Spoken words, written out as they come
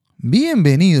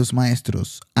Bienvenidos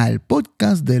maestros al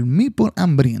podcast del Meeple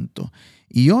Hambriento.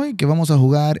 Y hoy que vamos a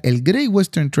jugar el Great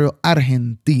Western Trail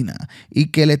Argentina y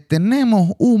que le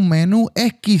tenemos un menú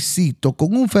exquisito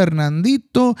con un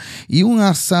Fernandito y un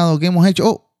asado que hemos hecho.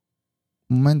 Oh,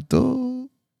 un momento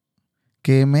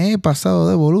que me he pasado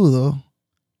de boludo.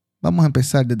 Vamos a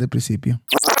empezar desde el principio.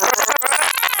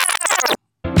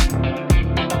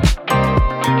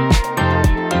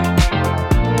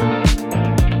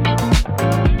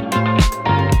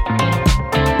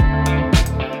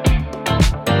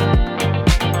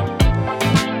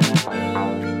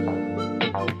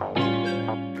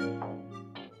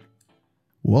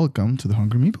 Welcome to The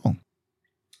Hungry Meeple,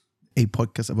 a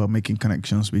podcast about making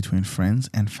connections between friends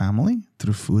and family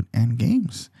through food and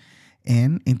games.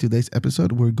 And in today's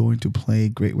episode, we're going to play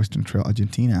Great Western Trail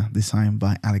Argentina, designed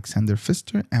by Alexander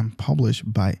Pfister and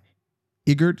published by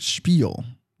Egert Spiel.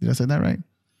 Did I say that right?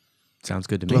 Sounds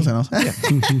good to me. Close enough. Yeah,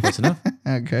 close enough.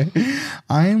 Okay.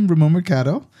 I'm Ramon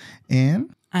Mercado,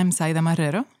 and I'm Saida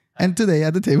Marrero. And today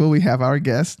at the table, we have our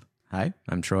guest. Hi,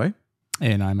 I'm Troy.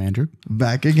 And I'm Andrew.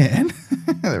 Back again.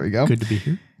 There we go. Good to be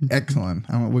here. Excellent.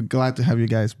 We're glad to have you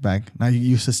guys back. Now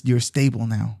you're stable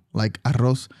now, like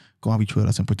arroz con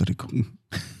habichuelas in Puerto Rico.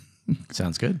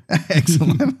 Sounds good.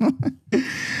 Excellent.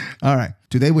 All right.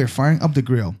 Today we're firing up the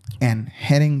grill and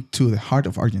heading to the heart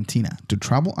of Argentina to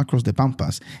travel across the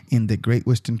Pampas in the Great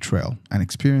Western Trail and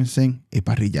experiencing a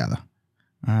parrillada.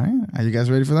 All right. Are you guys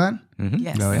ready for that? Mm-hmm.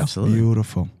 Yes. No, absolutely.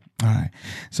 Beautiful. All right.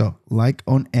 So like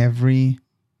on every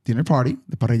dinner party,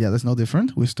 the parrillada is no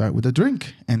different. We start with a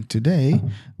drink. And today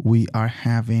we are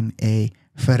having a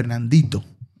Fernandito.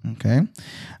 Okay.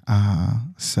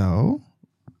 So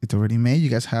it's already made. You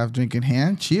guys have drink in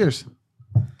hand. Cheers.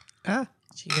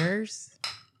 Cheers.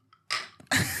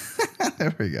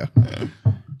 There we go.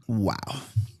 Wow.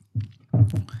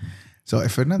 So a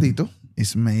Fernandito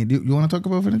is made. You want to talk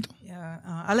about Fernandito? Yeah,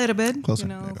 a little bit. Closer. You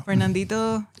know,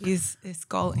 Fernandito is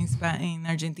called in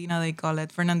Argentina. They call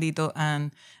it Fernandito,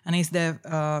 and it's the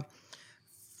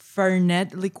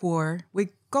Fernet liqueur with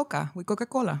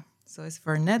Coca-Cola. So it's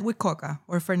Fernet with Coca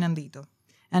or Fernandito,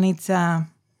 and it's a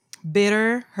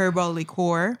bitter herbal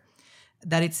liqueur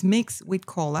that it's mixed with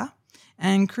cola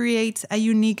and creates a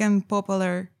unique and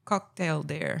popular cocktail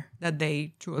there that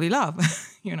they truly love.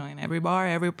 You know, in every bar,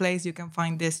 every place, you can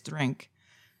find this drink.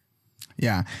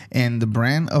 Yeah. And the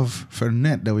brand of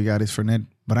Fernet that we got is Fernet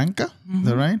Branca. Is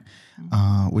that right?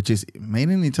 Which is made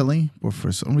in Italy, but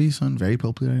for some reason, very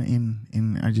popular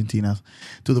in Argentina,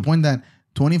 to the point that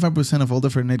 25% of all the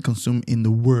Fernet consumed in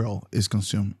the world is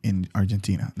consumed in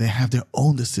Argentina. They have their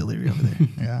own distillery over there.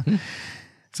 Yeah.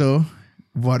 So,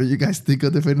 what do you guys think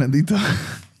of the Fernandito?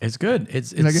 It's good.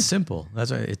 It's like it? simple.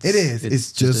 That's right. It is.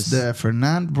 It's just the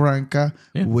Fernet Branca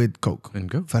with Coke.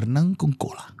 And Coke. Fernet con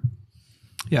cola.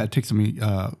 Yeah, it takes me,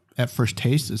 at first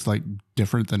taste, it's like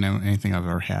different than anything I've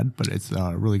ever had, but it's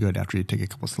really good after you take a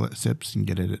couple sips and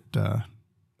get it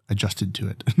adjusted to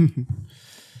it.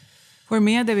 For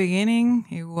me, at the beginning,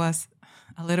 it was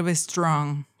a little bit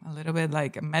strong, a little bit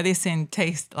like a medicine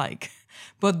taste like.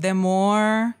 But the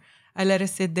more I let it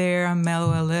sit there and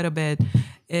mellow a little bit,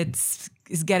 it's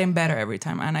getting better every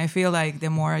time. And I feel like the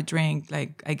more I drink,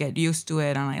 like I get used to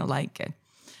it and I like it.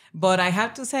 But I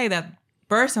have to say that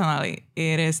personally,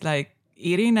 it is like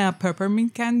eating a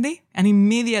peppermint candy and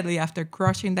immediately after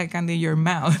crushing that candy in your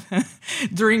mouth,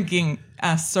 drinking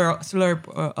a slurp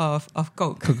of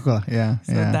Coke. Coca-Cola, yeah.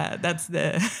 So yeah. that's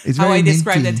It's how very I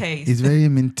describe minty. the taste. It's very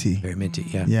minty. Very minty,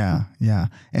 yeah. Yeah, yeah.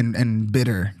 And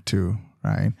bitter too,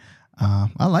 right?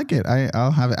 I like it.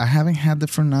 I'll have it. I haven't had the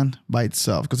Fernet by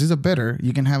itself because it's a bitter.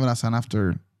 You can have it as an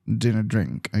after dinner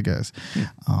drink, I guess.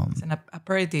 It's an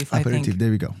aperitif, I think. There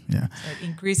we go. Yeah. So it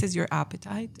increases your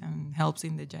appetite and helps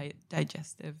in the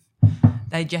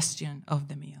digestion of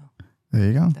the meal. There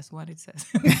you go. That's what it says.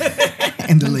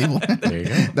 In the label. There you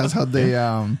go. That's how they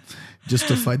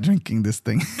justify drinking this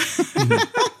thing.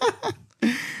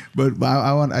 But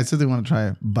I certainly want to try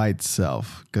it by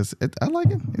itself because I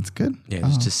like it. It's good. Yeah,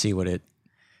 just to see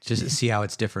see how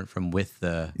it's different from with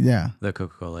the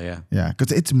Coca-Cola, yeah. Yeah,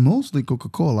 because it's mostly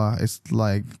Coca-Cola. It's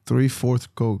like 3/4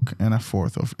 Coke and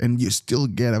 1/4 and you still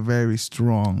get a very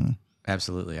strong.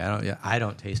 Absolutely. I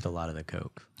don't taste a lot of the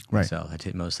Coke. Right. So I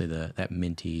taste mostly that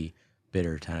minty,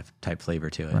 bitter type flavor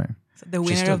to it. Right. So the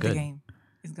winner of the game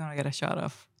is going to get a shot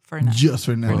of Fernet. Just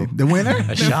for Nelly. The winner?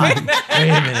 A shot.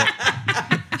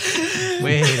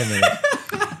 Wait a minute.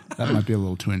 That might be a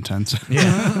little too intense.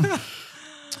 Yeah.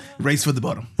 Race for the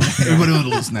bottom. Everybody will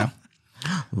lose now.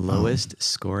 Lowest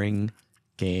scoring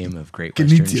game of Great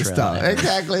Western Trail. Stop.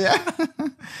 Exactly. Yeah.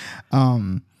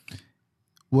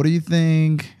 What do you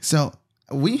think? So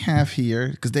we have here,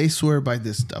 because they swear by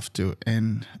this stuff too.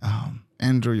 And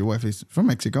Andrew, your wife, is from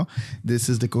Mexico. This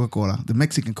is the Coca-Cola, the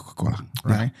Mexican Coca-Cola,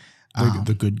 right?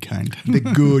 The good kind. The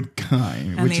good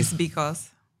kind. And it's because,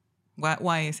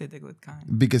 why is it the good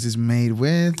kind? Because it's made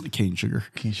with Cane sugar.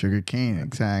 Cane,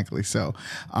 exactly. So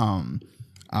I'm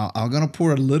going to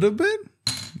pour a little bit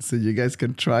so you guys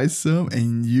can try some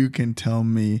and you can tell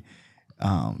me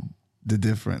the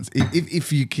difference.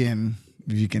 If you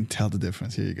can tell the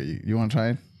difference. Here you go. You want to try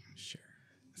it? Sure.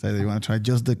 So you want to try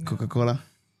just the Coca-Cola?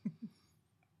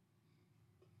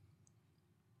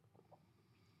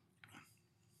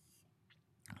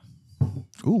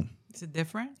 Ooh. Is it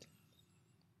different?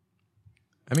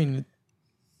 I mean,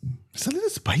 It's a little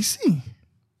spicy.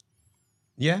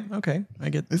 yeah, okay. I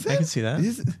can see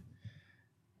that.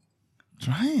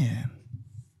 Try it.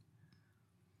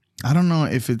 I don't know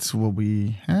if it's what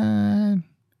we had.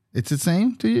 It's the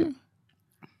same to you?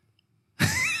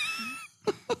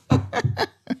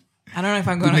 I don't know if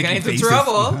I'm going to get into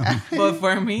trouble, but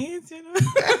for me, it's,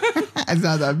 It's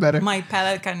not that better. my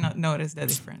palate cannot notice the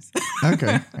difference.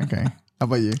 Okay. How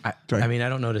about you? I mean, I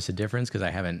don't notice a difference because I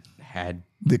haven't had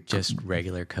just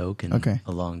regular Coke in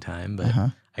a long time, but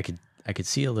I could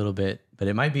see a little bit, but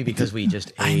it might be because we just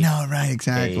ate I know, right?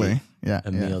 Exactly.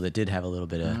 a meal that did have a little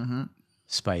bit of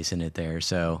spice in it there.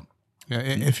 So Yeah,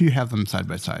 if you have them side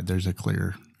by side, there's a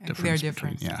clear difference.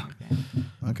 difference. Yeah.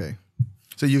 Okay.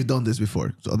 So you've done this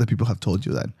before. So other people have told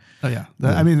you that. Oh yeah.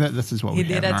 I mean, this is what He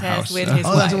we have did in a our test house. with his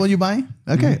Oh, that's wife. what you buy?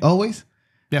 Okay. Always?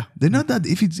 Yeah. They're not that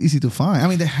if it's easy to find. I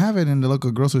mean, they have it in the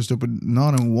local grocery store, but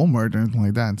not in Walmart or anything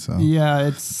like that. So Yeah,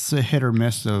 it's a hit or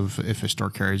miss of if a store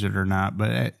carries it or not,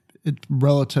 but it's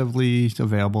relatively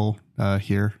available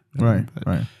here. Right. But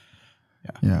Right.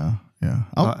 Yeah.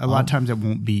 a lot of times it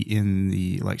won't be in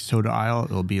the like soda aisle.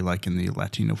 It'll be like in the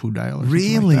Latino food aisle. Or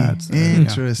Really? something like that. So,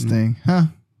 Interesting. Huh?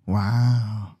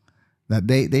 Wow. That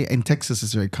they in Texas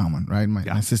is very common, right?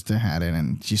 My sister had it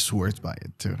and she swears by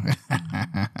it too.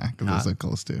 Because they're so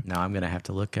close to. now I'm gonna have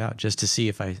to look out just to see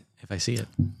if I see it.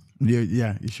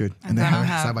 Yeah, you should. And they have it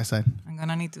side by side. I'm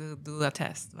gonna need to do a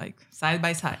test, like side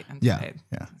by side. And Yeah. try it.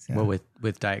 Yeah. Well,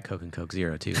 with Diet Coke and Coke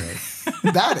Zero too,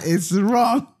 right? That is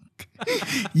wrong.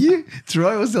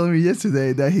 Troy was telling me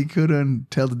yesterday that he couldn't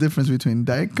tell the difference between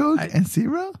Diet Coke and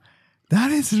Zero.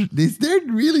 They're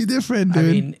really different, dude. I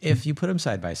mean, if you put them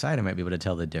side by side, I might be able to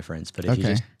tell the difference. But if you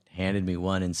just handed me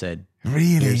one and said,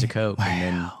 Really? here's a Coke, and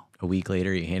then a week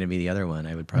later you handed me the other one,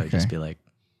 I would probably just be like,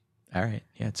 all right,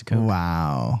 yeah, it's a Coke.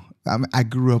 Wow. I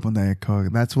grew up on Diet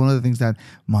Coke. That's one of the things that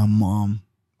my mom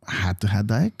had to have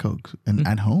Diet Coke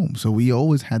at home. So we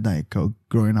always had Diet Coke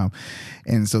growing up.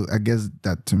 And so I guess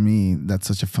that to me, that's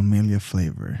such a familiar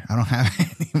flavor. I don't have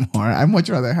it anymore. I'd much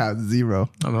rather have Zero.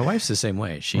 Oh, my wife's the same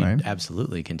way. She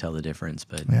absolutely can tell the difference.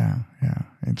 But Yeah.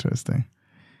 Interesting.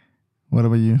 What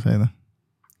about you, Sayla?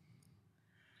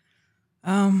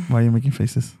 Why are you making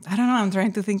faces? I don't know. I'm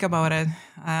trying to think about it.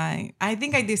 I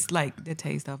think I dislike the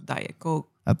taste of Diet Coke.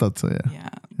 I thought so, yeah. Yeah,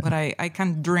 but I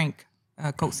can drink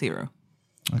Coke Zero.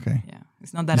 Okay. Yeah,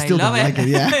 it's not that You still I love don't it.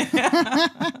 like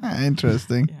it, yeah.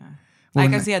 Interesting. Yeah, Well, I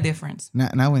can see a difference.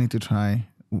 Now we need to try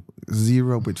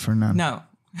Zero with Fernand. No,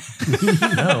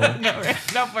 no.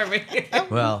 not for me.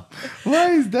 Well,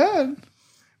 Why is that?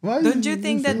 Why Don't you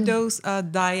think that those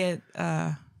diet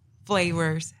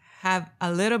flavors have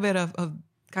a little bit of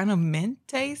kind of mint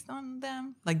taste on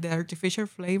them? Like the artificial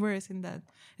flavor, isn't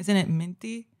it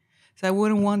minty? So I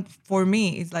wouldn't want, for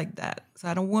me, it's like that. So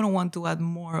I wouldn't want to add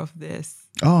more of this.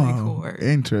 Oh, I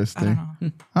interesting. don't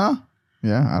know. Huh?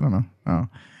 Yeah, I don't know. Oh.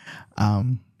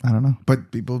 I don't know. But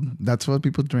that's what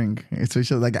people drink.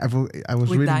 Especially like I was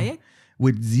With reading. diet?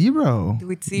 With Zero.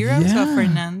 With Zero? So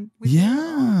Fernand with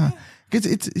Yeah. Zero? Because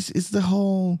it's the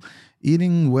whole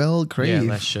eating well crave. yeah,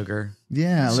 less sugar.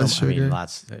 Yeah, less sugar. I mean,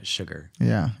 lots of sugar.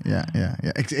 Yeah.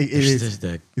 It It's is.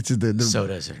 the It's the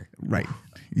sodas are. right.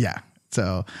 Yeah.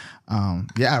 So,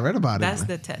 I read about That's it.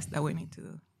 the test that we need to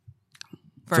do.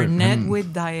 Fernet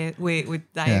with diet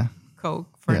Coke,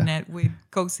 Fernet with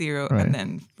Coke Zero, Right. and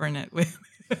then Fernet with...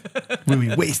 We'll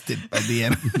be wasted by the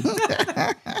end.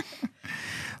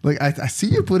 Look, I see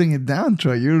you putting it down,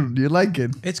 Troy. You like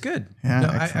it. It's good. Yeah, no,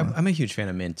 excellent. I'm a huge fan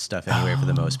of mint stuff anyway, for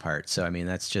the most part. So I mean,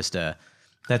 that's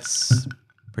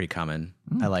pretty common.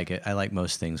 I like it. I like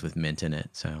most things with mint in it.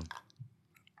 So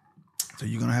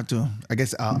you're gonna have to. I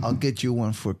guess I'll get you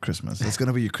one for Christmas. It's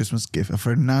gonna be your Christmas gift, a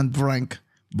Fernand Branc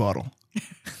bottle.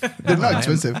 They're not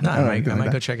expensive. I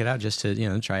might go check it out just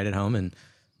to try it at home, and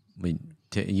we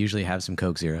usually have some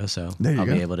Coke Zero, so I'll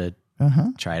be able to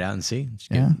try it out and see.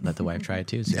 Let the wife try it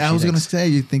too. I was gonna say,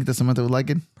 you think that Samantha would like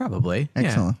it? Probably.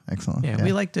 Excellent. Yeah,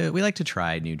 we like to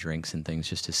try new drinks and things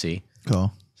just to see.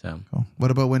 Cool. So cool.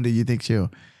 What about Wendy? You think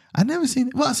she'll? I've never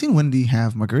seen. Well, I've seen Wendy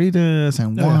have margaritas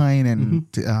and wine, and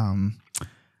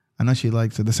I know she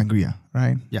likes the sangria,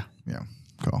 right? Yeah. Yeah.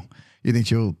 Cool. You think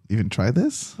she'll even try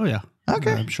this? Oh yeah.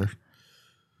 Okay. I'm sure.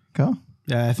 Cool.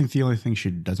 Yeah, I think the only thing she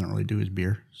doesn't really do is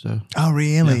beer. So. Oh,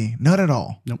 really? Not at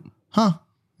all. Nope. Huh.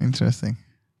 Interesting.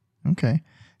 Okay.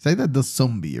 Say that does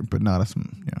some beer, but not as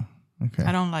Okay.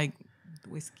 I don't like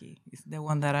whiskey. It's the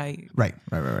one that I Right.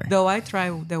 Though I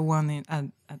tried the one at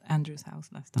Andrew's house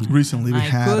last time. Recently, we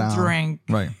had could drink.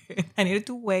 Right. I needed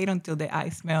to wait until the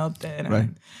ice melted. Right.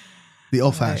 The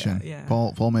old fashioned. yeah.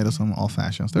 Paul made us some old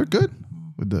fashions. They're good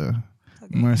with the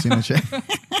maraschino cherry.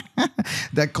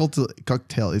 That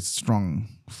cocktail is strong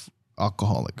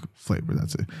alcoholic flavor.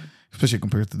 That's it. Especially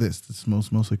compared to this. This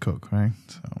smells mostly Coke, right?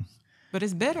 So. But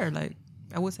it's better. Like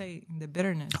I would say, the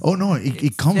bitterness. Oh no,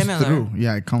 it comes similar. through.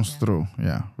 Yeah, it comes through.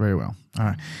 Yeah, very well.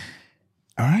 All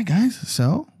right, guys.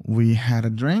 So we had a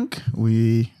drink.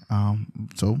 We're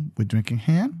drinking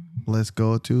hand. Let's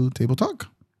go to table talk.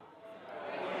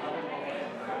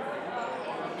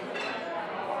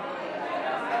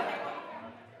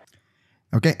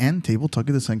 Okay, and table talk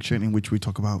is the section in which we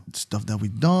talk about stuff that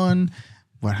we've done,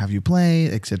 what have you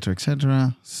played, etc.,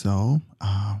 etc. So,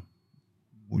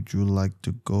 would you like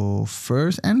to go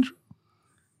first, Andrew?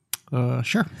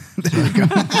 Sure. There you go.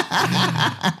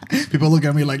 People look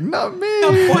at me like, not me.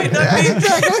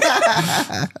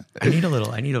 I need a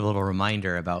little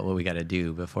reminder about what we got to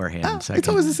do beforehand. It's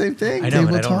always the same thing. I know,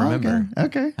 table but I don't talk. remember.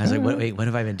 Okay. I was like, wait, what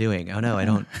have I been doing? Oh no, I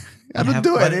don't. I don't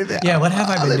do anything. Yeah, what have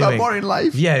I been doing? I live a boring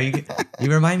life. Yeah, you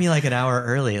remind me like an hour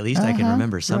early. At least I can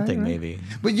remember something, right. maybe.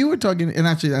 But you were talking, and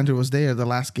actually Andrew was there the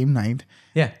last game night.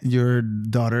 Yeah. Your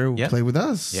daughter played with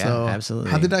us. Yeah, so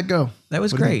absolutely. How did that go? That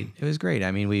was great. It was great.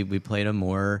 I mean, we played a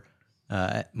more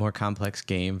complex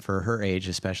game for her age,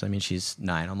 especially. I mean, she's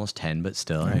 9, almost 10, but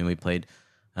still. Right. I mean, we played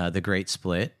the Great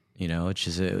Split, which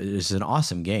is an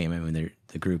awesome game. I mean,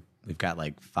 the group, we've got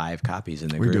like 5 copies in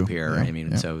the group here. Yeah, right? I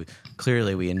mean, so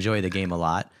clearly we enjoy the game a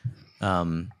lot.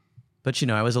 But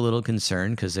I was a little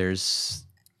concerned because there's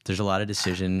a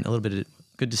little bit of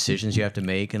good decisions you have to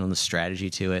make and on the strategy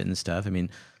to it and stuff. I mean,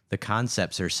 the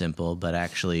concepts are simple, but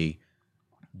actually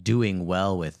doing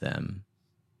well with them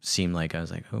seemed like I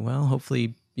was like, oh, well,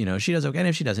 hopefully, she does okay. And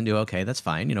if she doesn't do okay, that's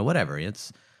fine, whatever.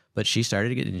 But she started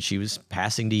to get, and she was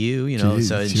passing to you,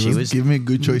 she was giving me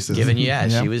good choices.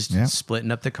 She was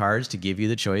splitting up the cards to give you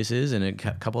the choices. And a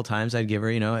couple of times I'd give her,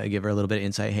 I'd give her a little bit of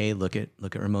insight. Hey, look at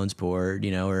Ramon's board,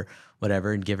 or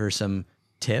whatever, and give her some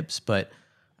tips. But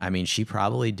I mean, she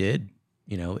probably did,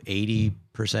 80%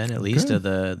 at least of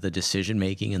the decision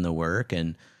making and the work.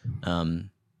 And, and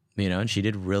she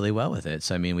did really well with it.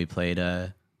 So, I mean, we played,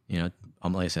 like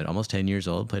I said, almost 10 years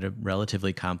old, played a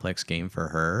relatively complex game for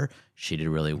her. She did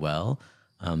really well.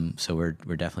 So we're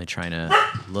definitely trying to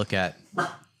look at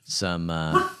some...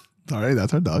 Sorry,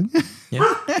 that's our dog.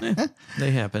 yeah,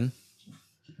 they happen.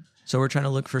 So we're trying to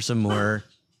look for some more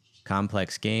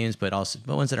complex games, but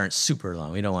ones that aren't super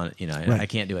long. We don't want, I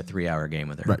can't do a 3-hour game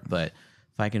with her. Right. But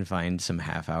if I can find some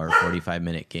half-hour,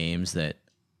 45-minute games that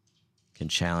can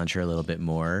challenge her a little bit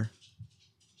more,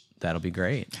 that'll be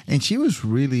great. And she was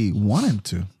really wanting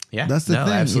to. Yeah. That's the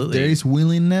thing. Absolutely. If there is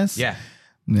willingness. Yeah.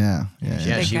 Yeah.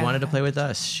 She wanted to play with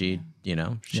us. She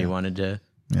wanted to,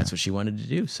 that's what she wanted to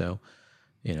do. So,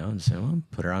 and so we'll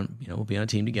put her on, we'll be on a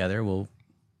team together. We'll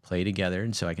play together.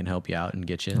 And so I can help you out and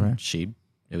get you. Right.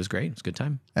 It was great. It was a good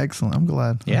time. Excellent. I'm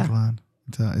glad. Yeah. I'm glad.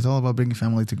 It's all about bringing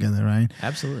family together, right?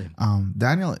 Absolutely.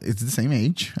 Daniel, it's the same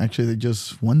age. Actually, they're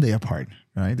just 1 day apart,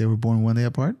 right? They were born 1 day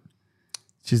apart.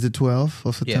 She's the 12th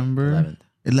of September.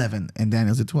 11th. And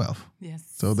Daniel's the 12th. Yes.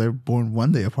 So they're born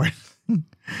 1 day apart.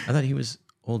 I thought he was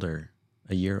older,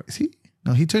 a year. Is he?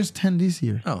 No, he turns 10 this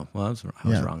year. Oh, well, I was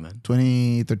wrong then.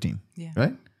 2013. Yeah.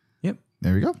 Right? Yep.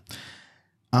 There we go.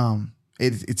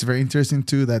 It's very interesting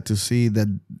too to see that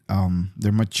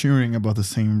they're maturing about the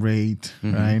same rate,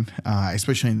 right?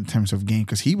 Especially in terms of game,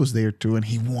 because he was there too and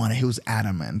he was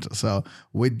adamant. So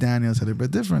with Daniel, it's a little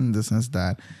bit different in the sense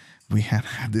that we had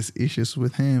these issues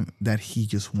with him that he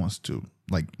just wants to,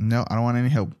 like, no, I don't want any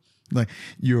help. Like,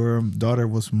 your daughter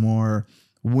was more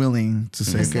willing to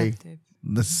say, okay,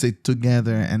 let's sit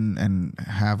together and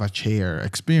have a chair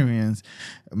experience,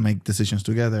 make decisions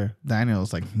together.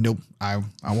 Daniel's like, nope, I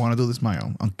want to do this my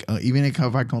own. Even if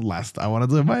I can't last, I want to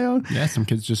do it my own. Yeah, some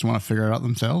kids just want to figure it out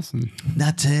themselves. And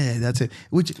That's it.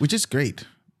 Which is great.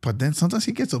 But then sometimes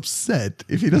he gets upset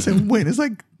if he doesn't win. It's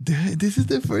like, this is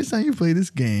the first time you play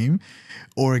this game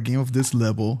or a game of this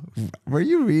level. Were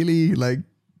you really like,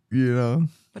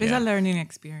 But it's a learning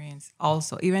experience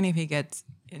also, even if he gets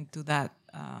into that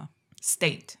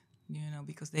state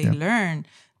because they learn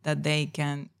that they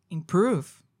can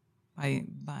improve by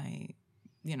I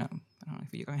don't know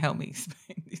if you can help me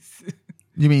explain this.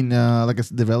 You mean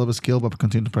develop a skill but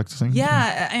continue practicing?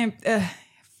 Yeah,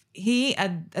 he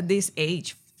at this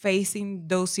age facing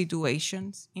those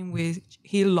situations in which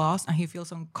he lost and he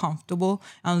feels uncomfortable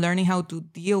and learning how to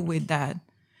deal with that.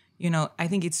 I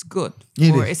think it's good.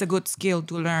 It's a good skill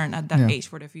to learn at that age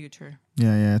for the future.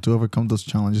 Yeah, to overcome those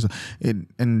challenges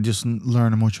and just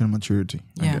learn emotional maturity,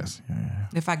 I guess. Yeah.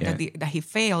 The fact that he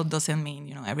failed doesn't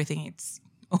mean, everything it's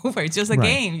over. It's just a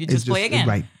game. You just play again.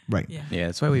 Right. Yeah,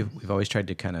 that's why we've always tried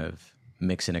to kind of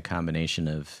mix in a combination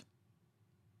of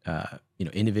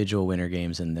individual winner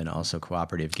games and then also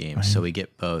cooperative games. Right. So we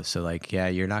get both. So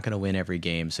you're not going to win every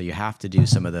game. So you have to do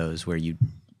some of those where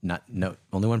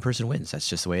only one person wins. That's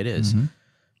just the way it is. Mm-hmm.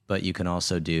 But you can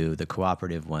also do the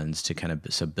cooperative ones to kind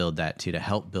of build that too, to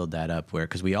help build that up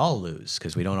because we all lose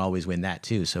because we don't always win that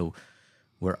too. So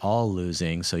we're all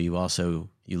losing. So you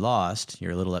lost,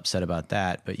 you're a little upset about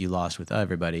that, but you lost with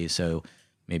everybody. So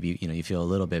maybe, you feel a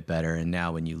little bit better. And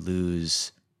now when you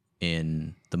lose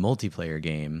in the multiplayer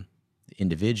game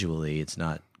individually, it's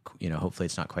not, hopefully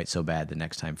it's not quite so bad the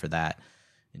next time for that.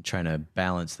 And trying to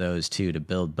balance those two to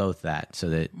build both that so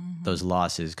that those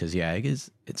losses, because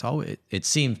it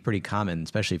seems pretty common,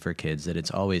 especially for kids, that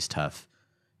it's always tough.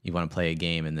 You want to play a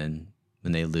game and then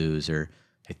when they lose or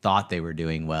they thought they were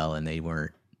doing well and they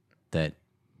weren't, that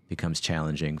becomes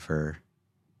challenging for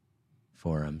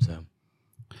them. So,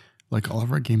 like all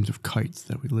of our games of kites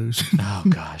that we lose. Oh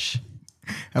gosh,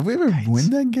 have we ever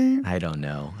won that game? I don't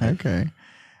know. Okay.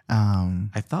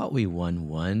 I thought we won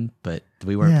one, but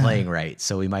we weren't playing right,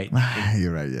 so we might.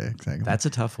 You're right. Yeah, exactly. That's a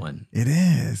tough one. It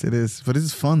is, but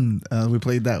it's fun. We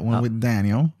played that one with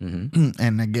Daniel,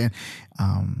 and again,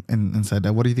 and said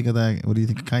that. What do you think of that? What do you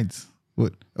think of kites?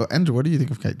 Andrew, what do you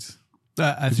think of kites?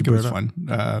 I think it was fun.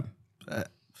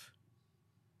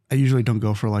 I usually don't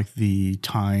go for the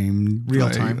real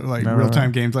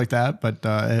time games like that, but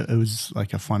it was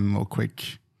like a fun little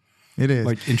quick. It is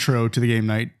intro to the game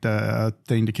night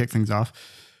thing to kick things off.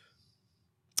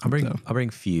 I'll bring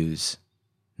Fuse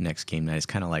next game night. It's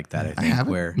kind of like that. I think have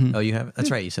Oh, you have it? That's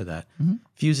right. You said that. Mm-hmm.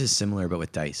 Fuse is similar, but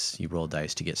with dice. You roll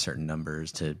dice to get certain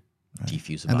numbers to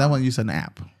defuse a bomb. And that one used an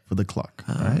app for the clock,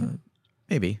 right?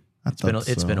 Maybe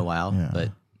it's been a while,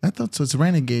 but I thought so. It's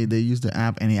Renegade. They use the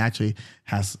app, and it actually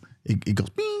has it goes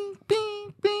bing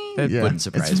bing bing. That wouldn't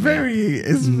surprise me.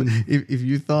 It's if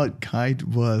you thought kite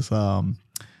was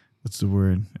what's the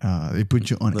word? It put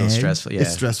you on edge. Stressful. Yeah,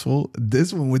 it's stressful.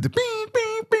 This one with the bing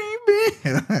bing bing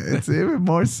bing, it's even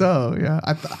more so. Yeah,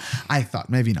 I thought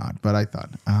maybe not, but I thought.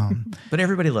 But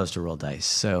everybody loves to roll dice,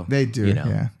 so they do.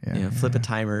 Flip a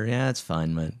timer. Yeah, it's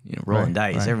fun, but rolling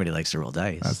dice. Right. Everybody likes to roll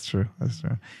dice. That's true.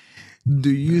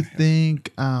 Do you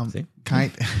think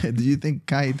Kite? Do you think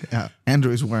Kite?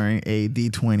 Andrew is wearing a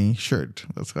D20 shirt.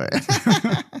 That's right.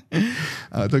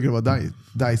 Talking about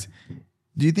dice.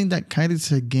 Do you think that Kite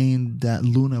is a game that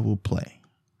Luna will play?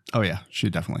 Oh yeah, she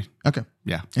definitely. Okay.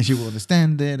 Yeah, and she will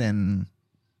understand it, and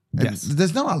yes.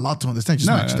 There's not a lot to understand. Just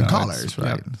match the colors,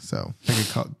 right? Yep. So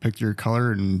pick your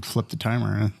color and flip the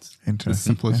timer. It's as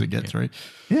simple as it gets, right?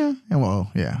 Yeah.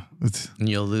 Well, yeah. And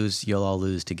you'll all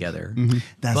lose together.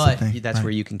 Mm-hmm. That's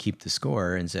where you can keep the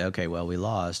score and say, okay, well, we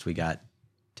lost. We got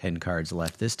 10 cards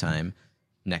left this time.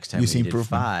 Next time we did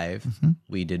 5,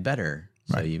 we did better.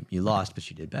 So you lost, but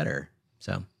you did better.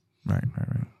 So right.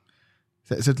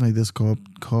 Certainly, this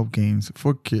co-op games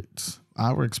for kids.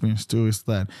 Our experience too is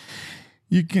that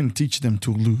you can teach them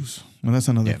to lose. Well, that's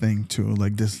another thing too.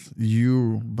 Like this,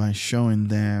 by showing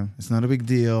them it's not a big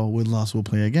deal. We lost, we'll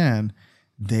play again.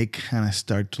 They kind of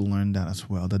start to learn that as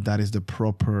well. That is the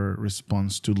proper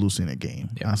response to losing a game,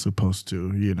 as opposed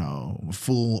to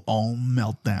full on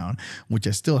meltdown, which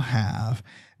I still have.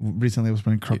 Recently, I was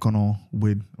playing Crocono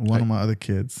with one of my other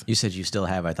kids. You said you still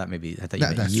have. I thought you meant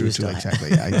that's you true still too. have.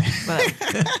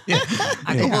 Exactly.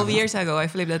 A couple of years ago, I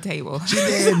flipped the table. She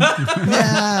did.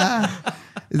 Yeah.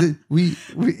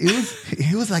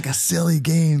 It was like a silly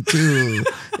game too.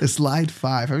 Slide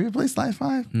 5. Have you ever played Slide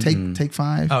 5? Mm-hmm. Take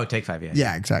 5. Oh, Take 5. Yeah.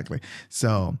 Yeah, exactly.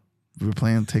 So we were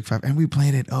playing Take 5, and we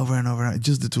played it over and over,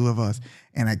 just the two of us.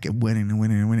 And I kept winning.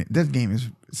 That game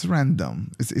it's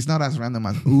random. It's not as random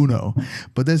as Uno,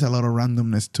 but there's a lot of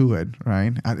randomness to it,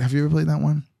 right? Have you ever played that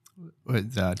one?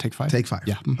 With Take 5? Take 5.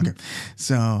 Yeah. Mm-hmm. Okay.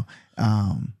 So,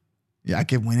 I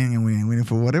kept winning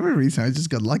for whatever reason. I just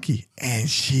got lucky, and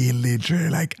she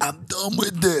literally I'm done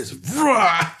with this,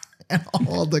 and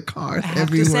all the cards I have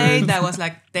everywhere. to say that was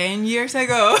 10 years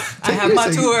ago. I have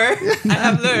matured. I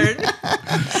have learned.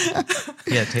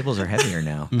 Yeah, tables are heavier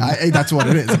now. That's what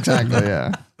it is exactly.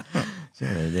 Yeah.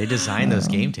 They design those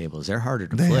game tables. They're harder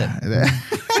to flip.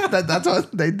 That's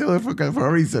what they do it for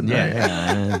a reason. Right?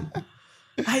 Yeah.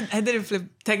 I didn't flip.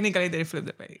 Technically, I didn't flip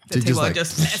the Just table. like- I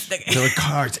just pressed the game. There were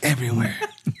cards everywhere,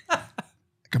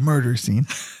 like a murder scene.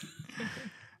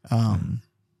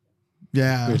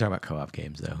 Yeah, We were talking about co-op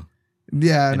games though.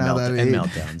 yeah. And, Now that and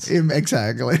meltdowns.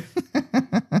 exactly.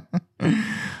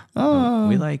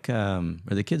 We like, or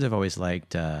the kids have always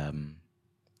liked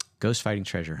Ghost Fighting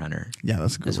Treasure Hunter. Yeah,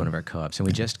 that's a good As one of our co-ops, and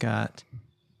we just got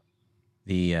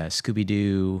the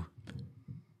Scooby-Doo.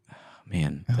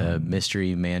 The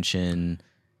Mystery Mansion.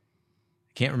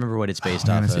 I can't remember what it's based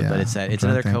off of, yeah. but it's I'm it's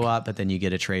trying to another think. co-op. But then you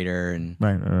get a trader, and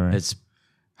Right. it's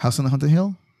House on the Haunted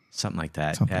Hill. something like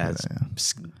that. Something like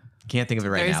it's- that, Can't think of it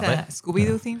right There's now, a but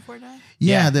Scooby-Doo theme for that?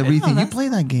 Yeah, Yeah. the Oh, everything. You that's- play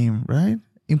that game, right?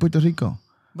 In Puerto Rico.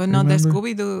 But not the Remember?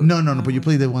 Scooby-Doo. No. But you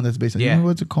play the one that's based on. Yeah. You remember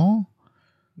what's it called?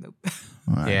 Nope.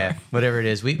 yeah, whatever it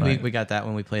is, we Right. got that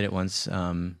one. We played it once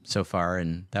so far,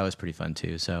 and that was pretty fun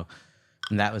too. So,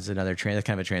 and that was another kind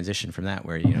of a transition from that,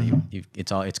 where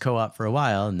it's co-op for a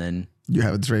while, and then You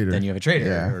have a trader. you have a trader,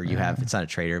 Yeah. or you have it's not a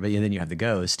trader, but then you have the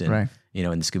ghost, and Right. in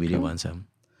the Scooby-Doo one. So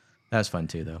that was fun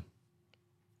too, though.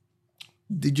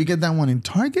 Did you get that one in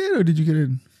Target or did you get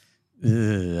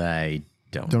it? I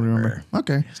don't Remember.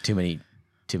 Okay. It's too many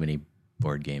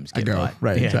board games get go, bought.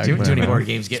 right, Yeah, exactly. too many board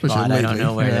games get Especially bought. I don't lately,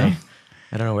 know where yeah.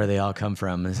 I don't know where they all come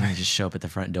from. They just show up at the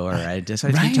front door. I just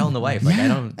Right. keep telling the wife, like,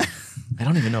 Yeah. I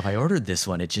don't even know if I ordered this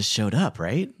one. It just showed up,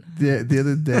 right? The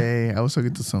other day, I was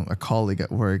talking to a colleague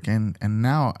at work, and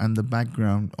now in the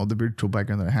background, all the virtual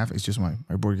background that I have is just my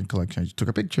board game collection. I just took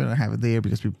a picture and I have it there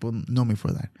because people know me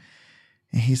for that.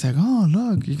 And he's like, "Oh,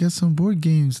 look, you got some board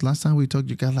games. Last time we talked,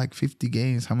 you got like 50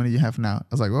 games. How many do you have now?" I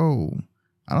was like, "Oh,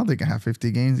 I don't think I have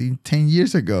 50 games even 10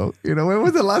 years ago. When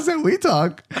was the last time we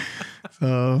talked?"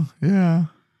 So, yeah,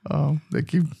 they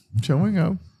keep showing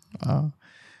up.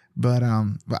 But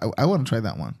I want to try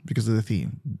that one because of the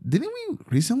theme. Didn't we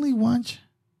recently watch?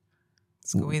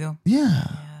 Scooby-Doo. Yeah,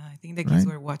 Yeah, I think the kids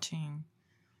Right. were watching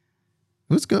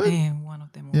it was good. one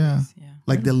of the movies. Yeah. Yeah.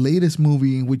 Like the latest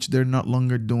movie in which they're no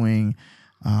longer doing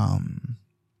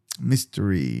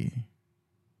mystery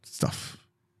stuff.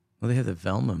 Well, they have the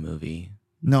Velma movie.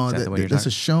 No, Is that the one you're there's a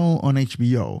talking- show on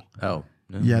HBO. Oh,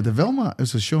 no. Yeah, the Velma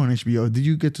is a show on HBO. Did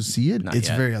you get to see it? Not It's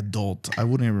yet. very adult. I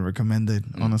wouldn't even recommend it,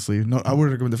 honestly. No, I would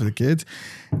recommend it for the kids.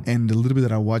 And the little bit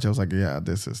that I watched, I was like, yeah,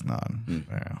 this is not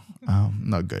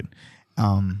not good.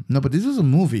 No, but this was a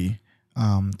movie,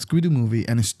 Scooby-Doo movie,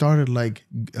 and it started like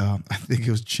I think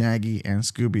it was Shaggy and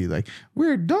Scooby, like,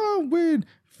 we're done with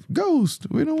Ghost.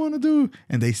 We don't want to do,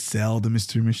 and they sell the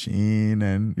mystery machine,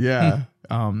 and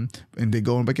and they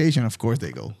go on vacation. Of course,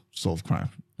 they go solve crime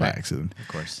by accident. Of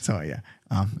course. So yeah,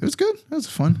 it was good. It was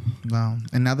fun.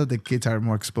 And now that the kids are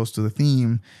more exposed to the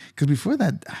theme, because before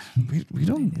that, we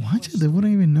don't watch it. They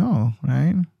wouldn't even know,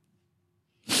 right?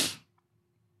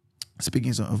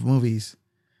 Speaking of movies,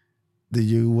 did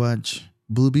you watch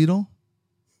Blue Beetle,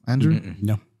 Andrew?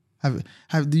 No.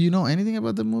 Do you know anything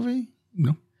about the movie?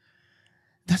 No.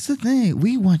 That's the thing.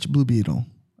 We watched Blue Beetle.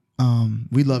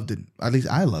 We loved it. At least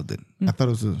I loved it. I thought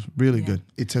it was really good.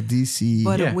 It's a DC.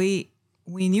 But Yeah. we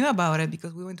knew about it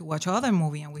because we went to watch other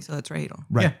movie and we saw the trailer.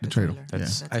 Right, Yeah. the trailer.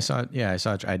 That's, Yeah. I saw it. Yeah, I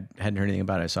saw it. I hadn't heard anything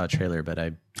about it. I saw a trailer, but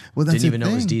I Well, that's didn't the even know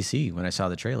it was thing. DC when I saw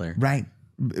the trailer. Right.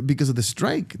 Because of the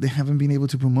strike, they haven't been able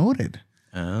to promote it.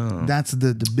 Oh. That's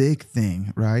the big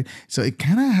thing, right? So it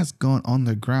kind of has gone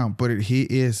underground, but he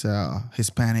is a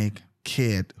Hispanic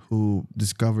kid who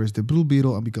discovers the Blue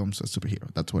Beetle and becomes a superhero.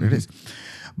 That's what it is.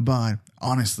 But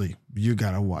honestly, you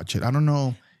gotta watch it. I don't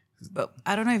know. But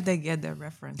I don't know if they get the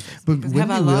references. But because we have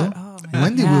Wendy a lot. will. Oh, man.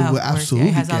 Wendy Yeah, will of course. absolutely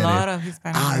Yeah, it has get a lot it. of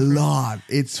Hispanic A references. lot.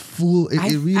 It's full. It I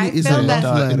really is a felt love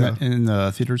that- letter. in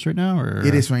the theaters right now, or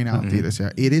It is right now in theaters.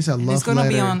 Yeah, it is a And love it's gonna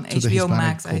letter be on to the HBO Hispanic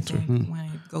Max, I culture. think, when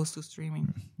it goes to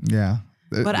streaming. Yeah,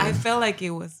 But I felt like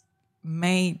it was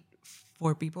made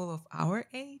for people of our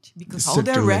age because all the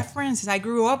Certainly. references, I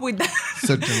grew up with that.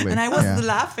 Certainly, And I was yeah.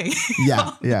 laughing.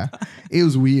 yeah. It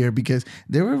was weird because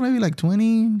there were maybe like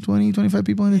 20, 25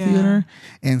 people in the Yeah. theater,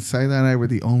 and Saida and I were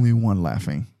the only one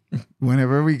laughing.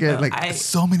 Whenever we get Well,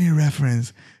 so many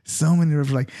references,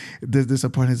 like there's a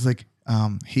part. It's like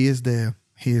he is the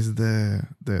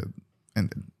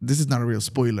and this is not a real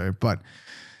spoiler, but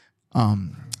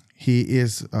he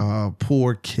is a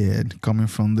poor kid coming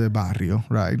from the barrio,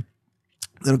 right?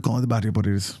 They don't call it the barrio, but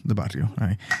it is the barrio,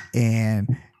 right?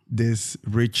 And this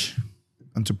rich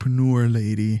entrepreneur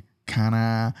lady kind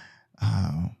of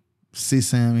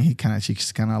sees him. She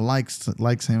kind of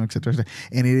likes him, etc.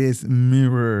 And it is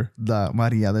mirror the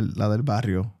Maria la del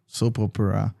Barrio soap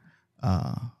opera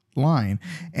line.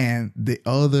 And the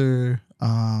other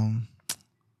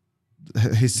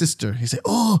his sister. He said,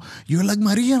 "Oh, you're like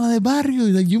Maria la de barrio,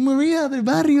 like you Maria del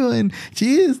barrio, and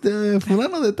she is the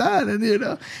fulano de tal,"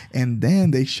 and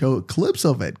then they show clips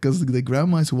of it because the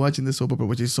grandma is watching the soap opera,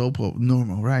 which is so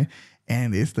normal, right?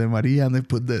 And it's the Maria, and they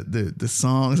put the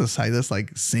songs aside that's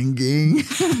like singing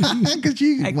because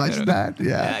she watched that.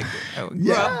 Yeah, I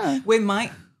grew up with my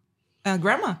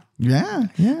grandma. Yeah.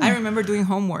 I remember doing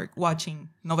homework, watching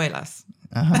novelas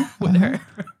with her.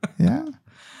 Yeah.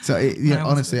 So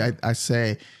honestly, I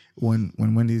say when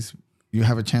Wendy's, you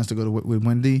have a chance to go to with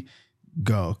Wendy,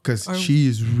 go because she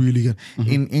is really good.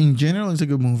 In general, it's a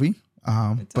good movie.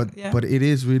 But it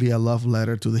is really a love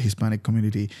letter to the Hispanic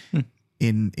community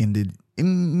in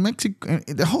Mexico,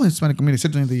 the whole Hispanic community,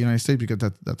 certainly in the United States, because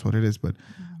that's what it is. But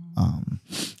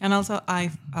and also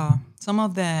some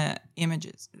of the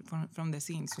images from the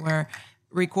scenes were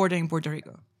recorded in Puerto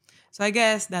Rico. So I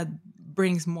guess that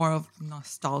brings more of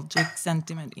nostalgic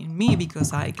sentiment in me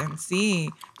because I can see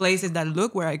places that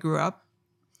look where I grew up.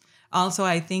 Also,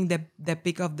 I think the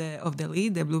pick of the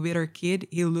lead, the Blue Beater kid,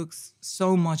 he looks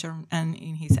so much, and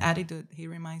in his attitude, he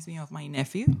reminds me of my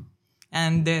nephew.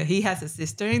 And he has a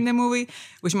sister in the movie,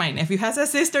 which my nephew has a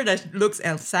sister that looks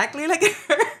exactly like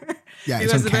her. Yeah,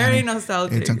 it was very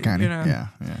nostalgic. It's uncanny. Yeah.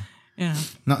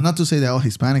 Not to say that all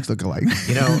Hispanics look alike.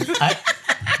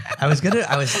 I was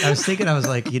thinking, I was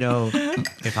like,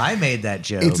 if I made that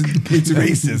joke, it's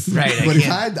racist, right? But if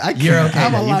I can't, you're okay,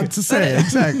 I'm allowed to say it.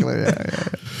 Exactly. Yeah.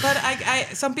 But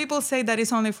some people say that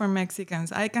it's only for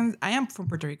Mexicans. I am from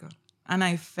Puerto Rico, and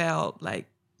I felt like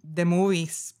the movie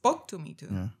spoke to me too.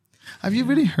 Yeah. Have you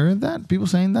really heard that? People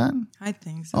saying that? I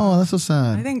think so. Oh, that's so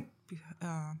sad. I think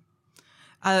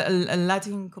a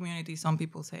Latin community, some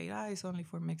people say, it's only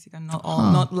for Mexican.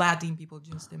 Not Latin people,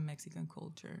 just the Mexican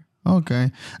culture. Okay.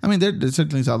 I mean, there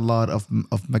certainly is a lot of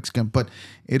Mexican, but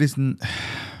it isn't.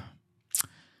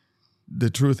 The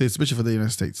truth is, especially for the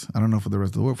United States, I don't know for the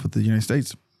rest of the world, for the United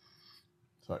States,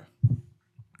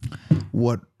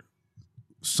 what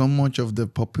so much of the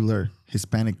popular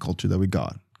Hispanic culture that we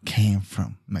got came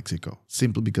from Mexico,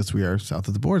 simply because we are south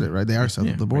of the border, right? They are south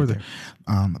of the border.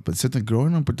 Right, but certainly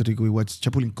growing up in Puerto Rico, we watched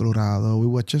Chapulín Colorado, we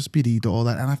watched Chespirito, all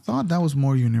that. And I thought that was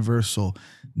more universal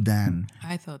than...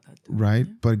 I thought that too. Right?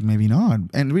 Yeah. But maybe not.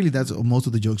 And really, that's most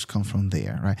of the jokes come from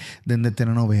there, right? Then the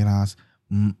telenovelas,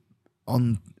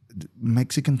 on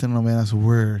Mexican telenovelas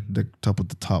were the top of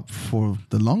the top for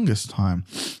the longest time.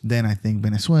 Then I think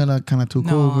Venezuela kind of took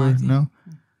over. No?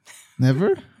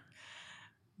 Never?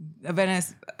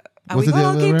 Venice. Are we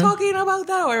going to keep talking about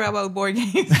that or about board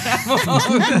games? I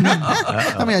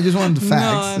mean, I just wanted the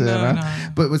facts. No.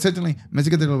 But certainly,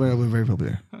 Mexican telenovela was very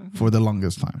popular for the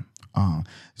longest time.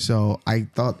 So I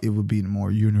thought it would be more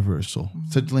universal.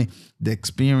 Mm-hmm. Certainly, the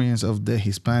experience of the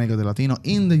Hispanic or the Latino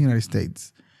in the United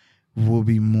States will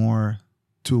be more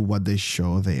to what they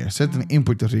show there. Certainly in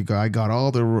Puerto Rico, I got all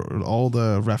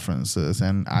the references,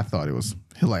 and I thought it was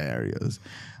hilarious.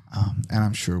 And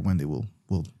I'm sure Wendy will.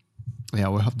 Yeah,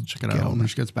 we'll have to check it out when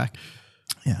she gets back.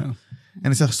 Yeah.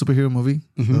 And it's a superhero movie,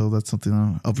 so that's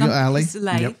something up your alley. It's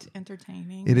light,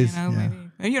 entertaining. It is.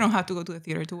 Maybe you don't have to go to the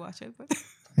theater to watch it, but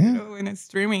when it's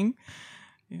streaming,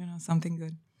 something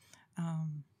good.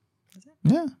 That's it.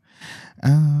 Yeah.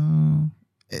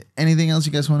 Anything else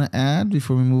you guys want to add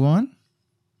before we move on?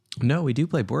 No, we do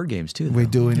play board games too. We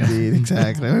do indeed,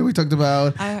 exactly. We talked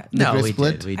about we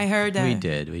split. Did. I heard that we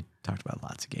did. We talked about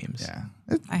lots of games. Yeah,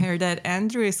 I heard that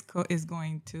Andrew is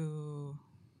going to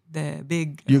the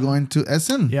big. You're going to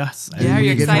Essen? Yes. Yeah, are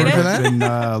you excited? I've been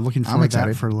looking forward to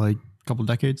that for like a couple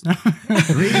decades now.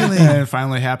 Really? And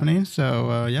finally happening.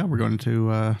 So we're going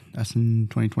to Essen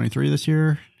 2023 this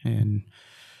year, and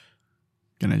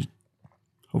gonna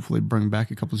hopefully bring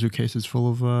back a couple suitcases full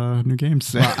of new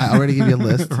games. Well, I already gave you a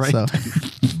list. Right. So. I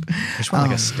just want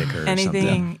like a sticker or anything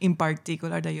something. in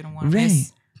particular that you don't want to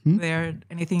miss? There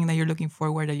anything that you're looking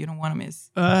forward that you don't want to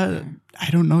miss? I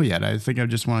don't know yet. I think I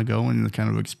just want to go and kind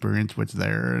of experience what's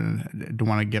there, and I don't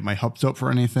want to get my hopes up for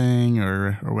anything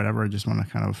or whatever. I just want to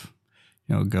kind of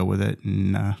go with it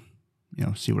and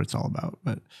see what it's all about.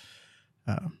 But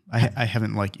I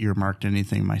haven't like earmarked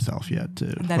anything myself yet.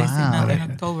 That is in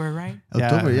October, right?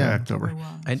 October.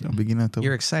 Beginning of October.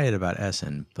 You're excited about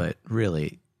Essen, but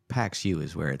really, PAX U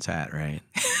is where it's at, right?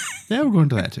 Yeah, we're going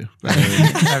to that too.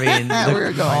 I mean,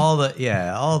 we're going.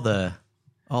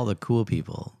 all the cool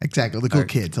people. Exactly, the cool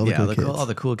kids. All the cool kids. All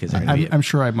the cool kids. Are gonna I'm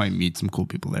sure I might meet some cool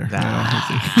people there.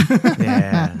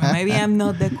 Yeah. Maybe I'm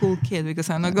not the cool kid because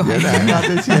I'm not going. Not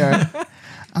this year.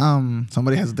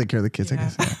 Somebody has to take care of the kids, I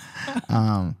guess.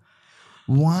 Yeah.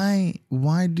 Why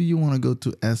do you want to go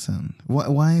to Essen?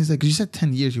 Why is that? Because you said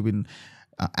 10 years you've been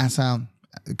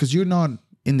because you're not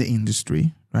in the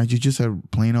industry, right? You just are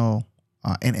plain old.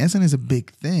 And Essen is a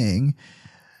big thing,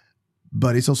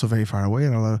 but it's also very far away.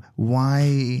 And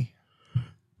why?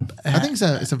 I think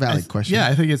it's a valid question. Yeah,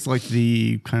 I think it's like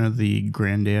the kind of the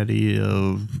granddaddy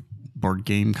of board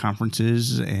game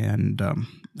conferences. And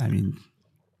I mean,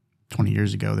 20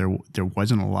 years ago, there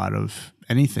wasn't a lot of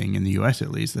anything in the U.S.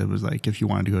 at least that was like, if you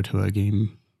wanted to go to a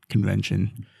game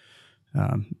convention,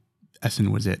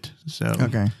 Essen was it. So,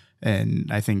 okay. And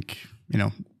I think,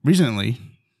 recently,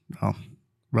 well,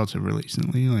 relatively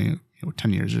recently, like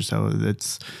 10 years or so,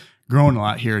 it's grown a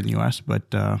lot here in the U.S.,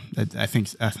 but I think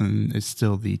Essen is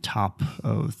still the top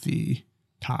of the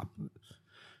top.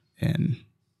 And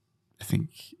I think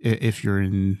if you're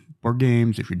in board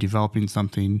games, if you're developing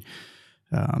something,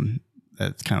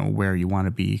 that's kind of where you want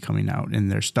to be coming out.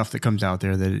 And there's stuff that comes out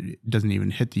there that it doesn't even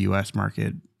hit the U.S.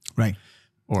 market. Right.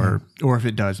 Or if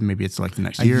it does, maybe it's like the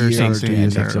next A year or year or something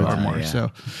 2 years or more. Yeah.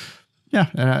 So,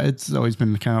 it's always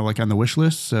been kind of like on the wish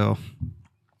list. So,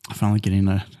 finally getting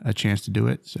a chance to do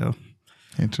it. So,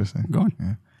 interesting. I'm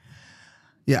going.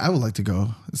 Yeah, I would like to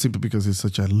go simply because it's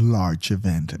such a large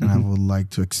event, and I would like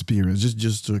to experience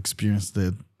just to experience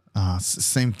the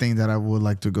same thing that I would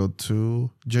like to go to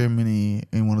Germany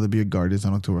in one of the big gardens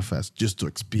on Oktoberfest, just to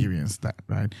experience that,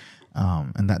 right?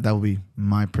 And that would be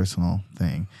my personal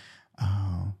thing.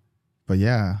 But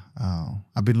yeah,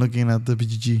 I've been looking at the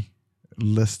BGG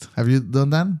list. Have you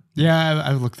done that? Yeah,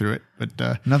 I've looked through it,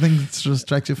 but Nothing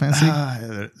strikes your fancy?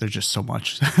 there's just so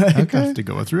much Okay. to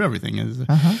go through. Everything is.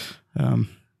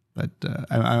 But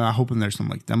I'm hoping there's some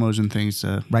like demos and things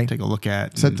to take a look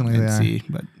at. Certainly and there are. see.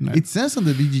 But no. It says on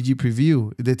the BGG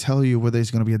preview, they tell you whether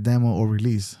it's going to be a demo or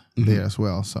release there as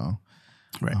well. So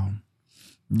right.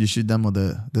 You should demo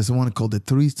there's one called the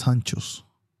Three Sanchos.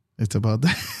 It's about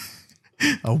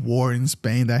a war in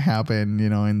Spain that happened,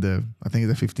 in I think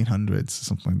the 1500s or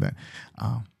something like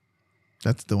that.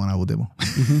 That's the one I will demo.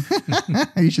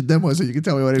 You should demo it so you can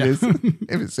tell me what it is,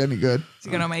 if it's any good.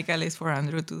 You're going to make a list for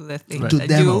Andrew to do the thing To that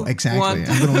demo, you exactly. want.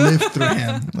 I'm going to live through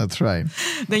him. That's right.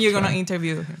 Then you're going to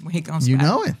interview him when he comes You back.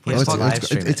 know it. He has to live It's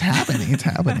stream it. happening. It's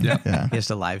happening. Yeah. He has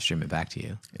to live stream it back to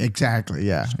you. Exactly.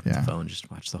 Yeah. Yeah. Phone, just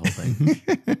watch the whole thing.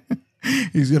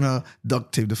 He's gonna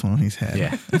duct tape the phone on his head.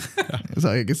 Yeah. So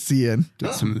I can see it.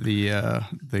 Did some of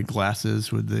the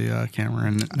glasses with the camera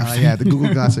and Yeah, the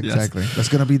Google Glass, exactly. That's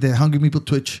gonna be the Hungry People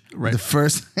Twitch, Right. the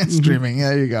first streaming.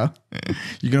 There you go.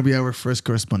 You're gonna be our first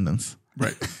correspondence.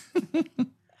 right.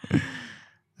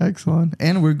 Excellent.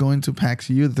 And we're going to PAX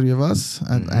U, the three of us,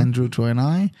 and Andrew, Troy, and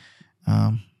I.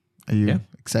 Are you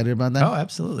excited about that? Oh,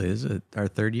 absolutely. This is our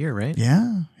third year, right?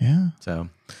 Yeah. So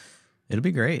it'll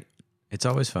be great. It's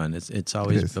always fun. It's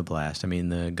always is. a blast. I mean,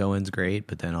 the go-in's great,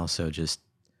 but then also just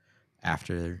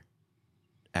after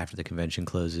the convention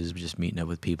closes, just meeting up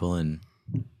with people and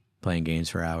playing games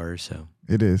for hours. So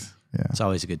It is. Yeah. it's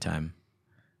always a good time.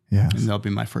 Yeah. And that'll be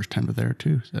my first time there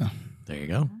too. So There you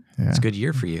go. Yeah. It's a good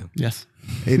year for you. yes.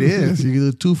 It is.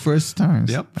 You do 2 first times.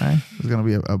 Yep. Right? It's gonna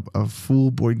be a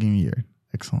full board game year.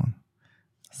 Excellent.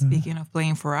 Speaking of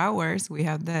playing for hours, we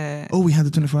have the Oh, we have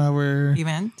the 24-hour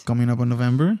event. coming up in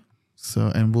November.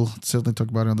 So, and we'll certainly talk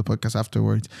about it on the podcast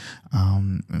afterwards.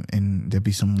 And there'll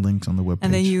be some links on the webpage.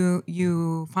 And then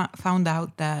you found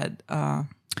out that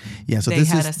yeah, so they this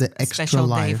had is a the extra special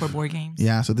day life for board games.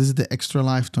 Yeah, so this is the extra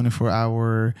life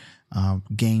 24-hour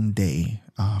game day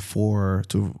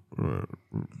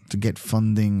to get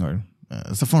funding, or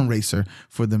it's a fundraiser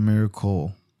for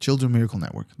the Children Miracle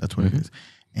Network. That's what it is.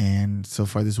 And so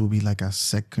far, this will be like a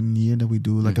second year that we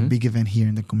do like a big event here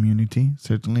in the community,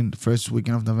 certainly in the first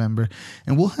weekend of November.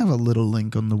 And we'll have a little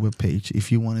link on the webpage.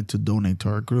 If you wanted to donate to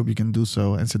our group, you can do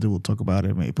so. And so we'll talk about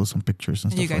it, maybe put some pictures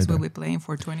and And stuff you guys like will that. be playing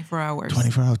for 24 hours.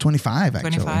 24 hours, 25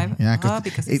 actually. 25? Yeah,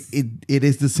 Because it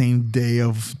is the same day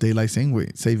of daylight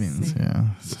savings. Yeah.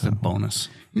 It's a bonus.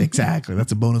 Exactly.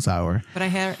 That's a bonus hour. But I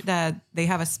heard that they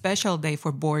have a special day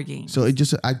for board games. So it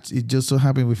just so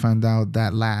happened we found out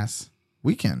that last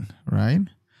weekend, right?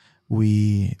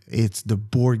 It's the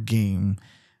board game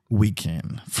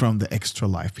weekend from the Extra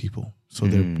Life people. So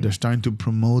they're starting to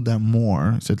promote that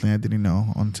more. Certainly I didn't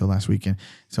know until last weekend.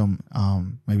 So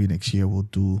maybe next year we'll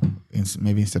do,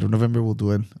 maybe instead of November, we'll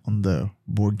do it on the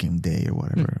board game day or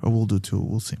whatever. Or we'll do 2,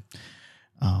 we'll see.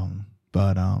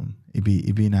 But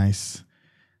it'd be nice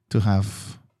to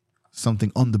have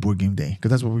something on the board game day,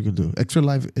 because that's what we could do. Extra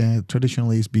Life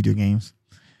traditionally is video games.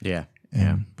 Yeah.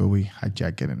 But we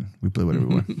hijack it and we play whatever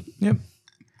we want. Yep.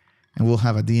 And we'll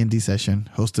have a D&D session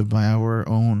hosted by our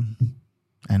own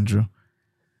Andrew.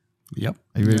 Yep.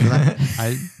 Are you ready for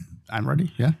that? I'm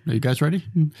ready. Yeah. Are you guys ready?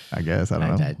 I guess. I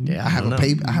don't know. Yeah, I have don't a know.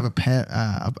 paper. I have a pen.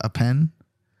 A pen.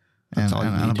 That's all you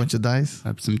and a need. bunch of dice.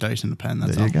 Have some dice in the pen.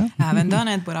 That's There all. you go. I haven't done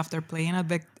it, but after playing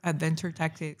Adventure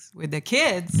Tactics with the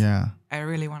kids, Yeah. I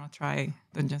really want to try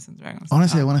Dungeons and Dragons.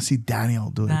 Honestly, I want to see Daniel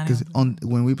do it because Daniel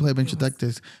when we play Adventure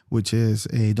Tactics, which is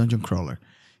a dungeon crawler,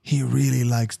 he really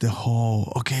likes the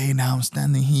whole. Okay, now I'm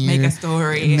standing here. Make a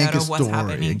story out of what's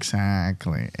happening.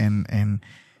 Exactly, and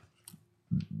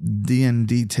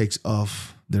D&D takes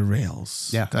off the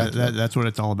rails. Yeah, that's what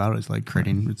it's all about. It's like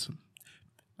creating. It's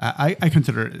I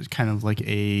consider it as kind of like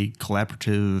a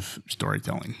collaborative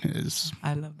storytelling.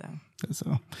 I love that.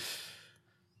 So.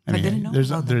 I didn't know about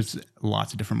that. there's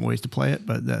lots of different ways to play it,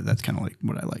 but that's kind of like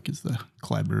what I like is the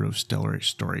collaborative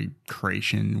story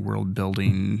creation, world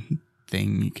building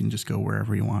thing. You can just go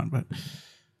wherever you want, but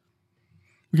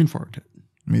looking forward to it.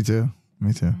 Me too.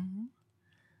 Mm-hmm.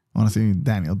 I want to see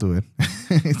Daniel do it.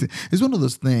 It's one of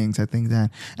those things. I think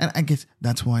that, and I guess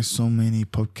that's why so many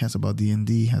podcasts about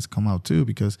D&D has come out too,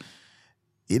 because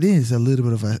it is a little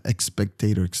bit of a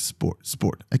spectator sport.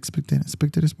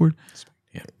 Spectator sport.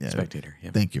 Yeah, spectator.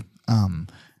 Yeah. Thank you.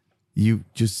 You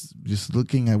just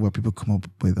looking at what people come up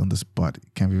with on the spot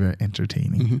can be very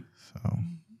entertaining. Mm-hmm. So,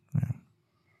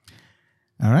 yeah.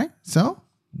 All right. So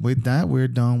with that, we're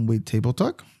done with table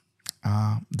talk.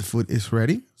 The food is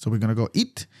ready, so we're gonna go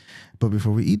eat. But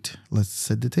before we eat, let's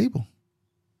set the table.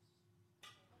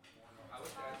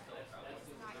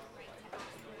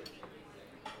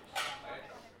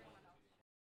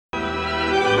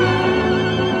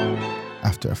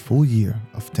 After a full year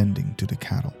of tending to the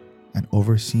cattle and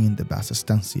overseeing the vast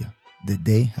estancia, the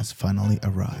day has finally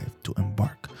arrived to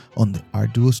embark on the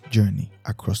arduous journey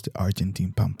across the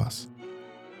Argentine pampas.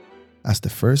 As the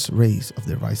first rays of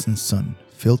the rising sun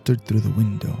filtered through the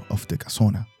window of the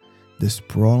casona, the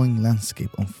sprawling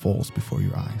landscape unfolds before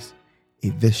your eyes, a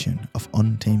vision of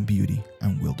untamed beauty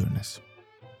and wilderness.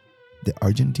 The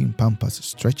Argentine pampas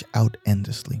stretch out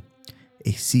endlessly,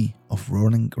 a sea of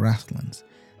rolling grasslands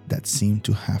that seem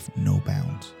to have no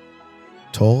bounds.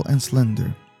 Tall and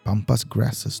slender, pampas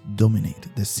grasses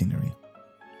dominate the scenery,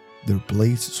 their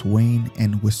blades swaying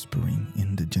and whispering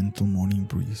in the gentle morning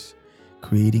breeze,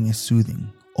 creating a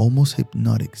soothing, almost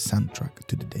hypnotic soundtrack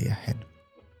to the day ahead.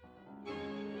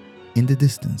 In the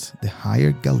distance, the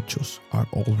hired gauchos are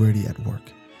already at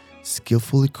work,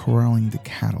 skillfully corralling the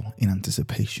cattle in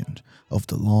anticipation of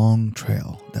the long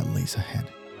trail that lays ahead.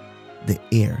 The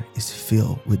air is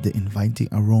filled with the inviting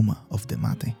aroma of the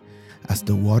mate as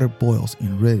the water boils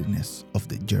in readiness of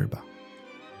the yerba.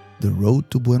 The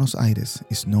road to Buenos Aires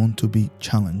is known to be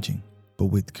challenging, but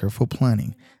with careful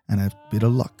planning and a bit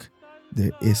of luck,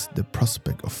 there is the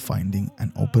prospect of finding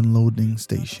an open loading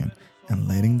station and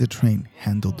letting the train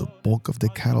handle the bulk of the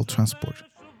cattle transport,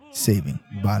 saving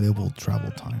valuable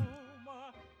travel time.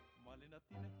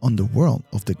 On the world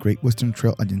of the Great Western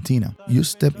Trail Argentina, you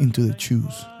step into the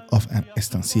shoes of an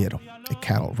estanciero, a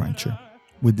cattle rancher,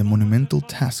 with the monumental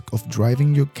task of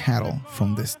driving your cattle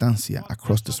from the estancia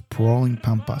across the sprawling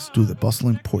pampas to the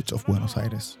bustling ports of Buenos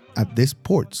Aires. At these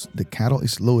ports, the cattle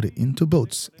is loaded into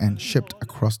boats and shipped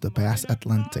across the vast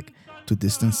Atlantic to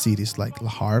distant cities like Le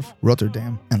Havre,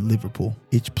 Rotterdam, and Liverpool.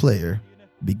 Each player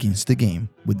begins the game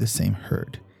with the same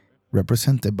herd,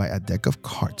 represented by a deck of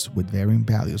cards with varying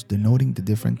values denoting the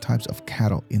different types of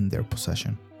cattle in their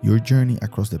possession. Your journey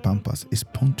across the pampas is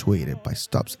punctuated by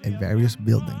stops at various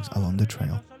buildings along the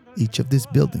trail. Each of these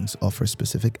buildings offers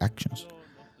specific actions.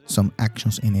 Some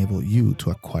actions enable you to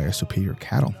acquire superior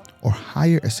cattle or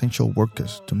hire essential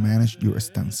workers to manage your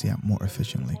estancia more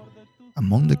efficiently.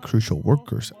 Among the crucial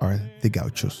workers are the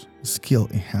gauchos,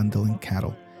 skilled in handling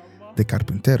cattle, the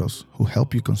carpinteros, who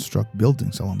help you construct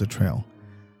buildings along the trail,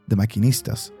 the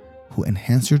maquinistas, who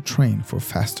enhance your train for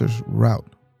faster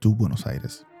route to Buenos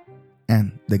Aires,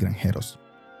 and the granjeros,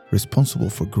 responsible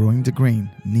for growing the grain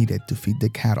needed to feed the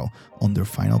cattle on their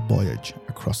final voyage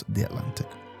across the Atlantic.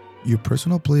 Your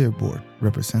personal player board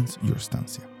represents your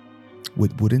estancia,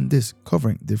 with wooden discs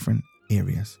covering different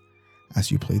areas. As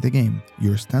you play the game,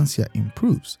 your estancia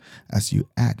improves as you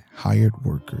add hired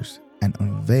workers and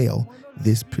unveil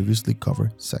these previously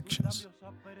covered sections.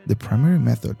 The primary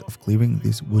method of clearing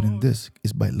these wooden discs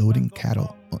is by loading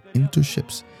cattle into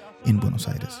ships in Buenos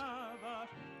Aires.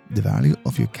 The value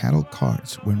of your cattle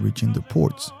cards when reaching the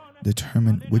ports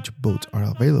determine which boats are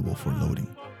available for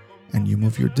loading, and you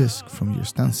move your disc from your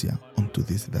estancia onto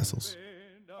these vessels.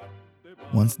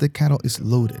 Once the cattle is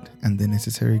loaded and the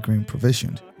necessary grain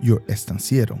provisioned, your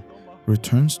estanciero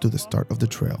returns to the start of the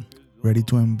trail, ready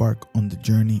to embark on the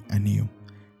journey anew,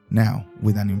 now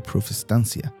with an improved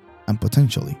estancia and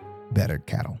potentially better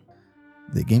cattle.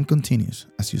 The game continues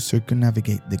as you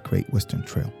circumnavigate the Great Western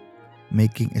Trail,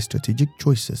 making strategic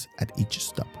choices at each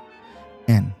stop.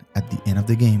 And at the end of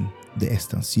the game, The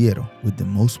estanciero with the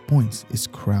most points is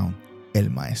crowned El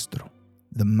Maestro,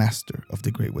 the master of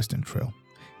the Great Western Trail,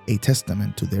 a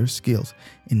testament to their skills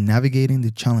in navigating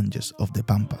the challenges of the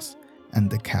pampas and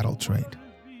the cattle trade.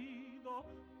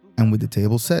 And with the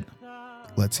table set,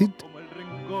 let's eat.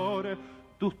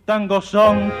 Tus tangos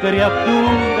son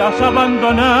criaturas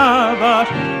abandonadas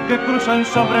que cruzan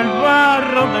sobre el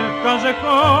barro del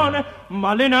callejón.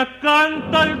 Malena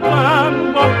canta el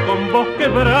tango con voz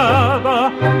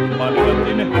quebrada. Malena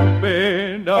tiene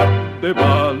pena de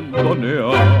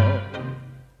bandonear.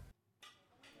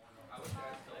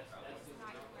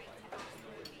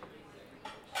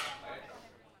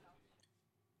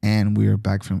 And we're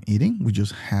back from eating. We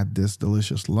just had this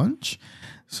delicious lunch.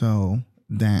 So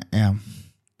that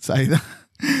Saida.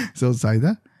 So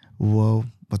Saida, well,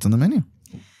 what's on the menu?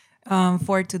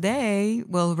 For today,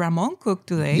 well, Ramon cooked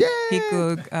today. Yay! He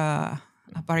cooked a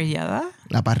parrillada.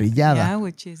 La parrillada. Yeah,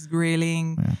 which is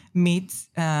grilling meats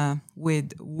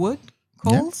with wood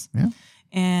coals. Yeah.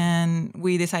 And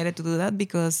we decided to do that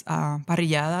because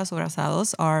parrilladas or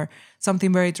asados are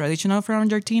something very traditional from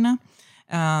Argentina.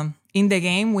 In the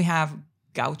game, we have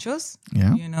gauchos,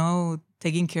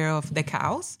 taking care of the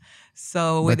cows.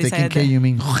 So we By decided taking care, you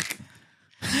mean...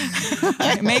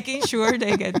 making sure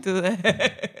they get to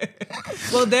the...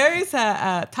 Well, there is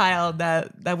a tile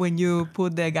that when you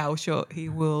put the gaucho, he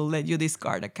will let you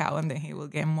discard a cow and then he will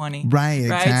get money. Right,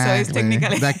 exactly. So it's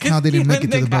technically... That cow didn't make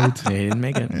it to the boat. They didn't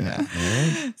make it. Yeah.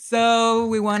 Right. So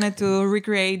we wanted to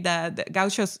recreate that. The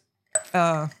gauchos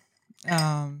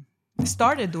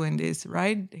started doing this,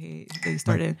 right? They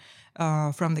started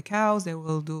from the cows. They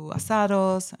will do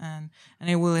asados and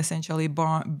they will essentially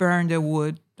burn the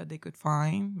wood that they could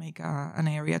find, make an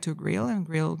area to grill and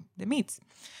grill the meats.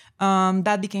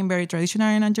 That became very traditional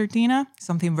in Argentina,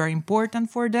 something very important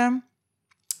for them.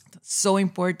 So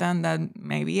important that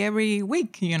maybe every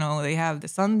week, they have the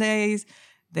Sundays.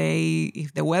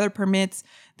 If the weather permits,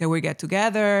 they will get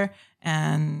together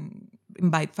and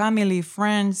invite family,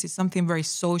 friends. It's something very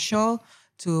social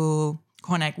to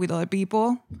connect with other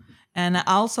people. And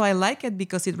also I like it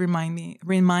because it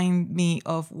remind me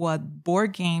of what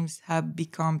board games have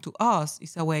become to us.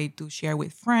 It's a way to share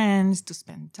with friends, to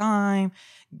spend time,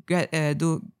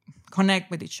 connect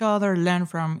with each other, learn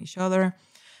from each other,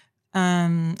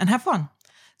 and have fun.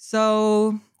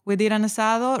 So we did an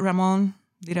asado. Ramon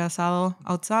did an asado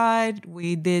outside.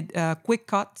 We did quick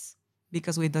cuts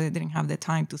because we didn't have the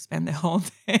time to spend the whole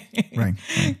day Right.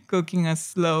 cooking a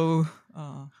slow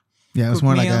Yeah, it's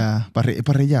more meal. like a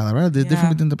parrillada, right? The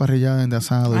difference between the parrillada and the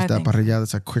asado is that parrillada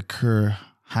is a quicker,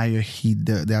 higher heat.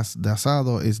 The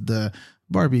asado is the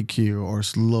barbecue or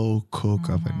slow cook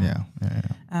oven.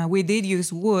 Yeah. We did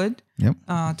use wood Yep.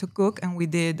 to cook, and we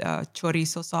did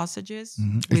chorizo sausages.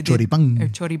 El choripán. El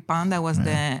choripán, that was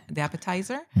the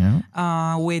appetizer.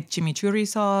 Yeah. With chimichurri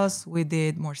sauce, we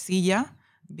did morcilla.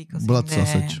 Because Blood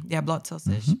sausage. Yeah, blood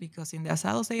sausage. Because in the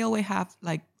asados, they always have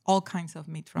like all kinds of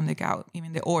meat from the cow,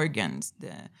 even the organs,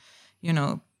 the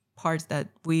parts that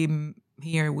we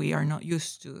are not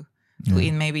used to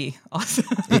eat. Maybe us.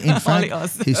 In fact,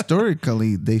 us.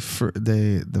 historically, the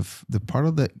part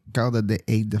of the cow that they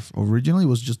ate originally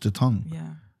was just the tongue.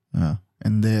 Yeah.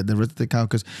 And the rest of the cow,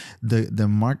 because the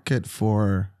market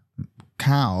for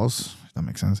cows, if that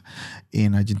makes sense,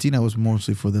 in Argentina was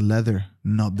mostly for the leather,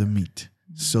 not the meat.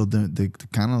 So the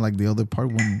kind of like the other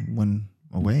part went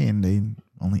away, and they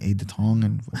only ate the tongue,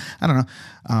 and I don't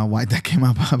know why that came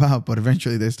about, but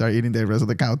eventually they start eating the rest of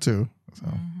the cow too. So.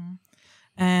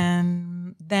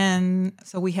 And then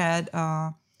so we had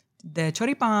the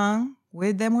choripán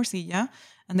with the morcilla,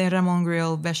 and then Ramon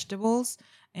grilled vegetables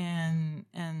and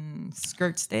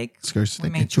skirt steak. We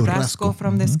made churrasco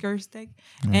from the skirt steak.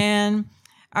 Yeah. And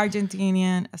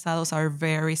Argentinian asados are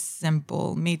very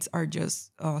simple. Meats are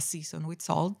just seasoned with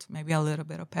salt, maybe a little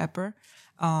bit of pepper.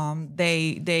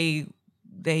 They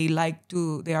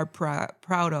are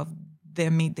proud of the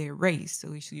meat they raise,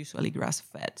 so it's usually grass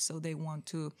fed. So they want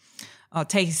to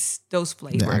taste those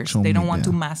flavors. They don't want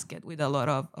to mask it with a lot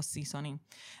of seasoning,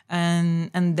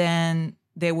 and then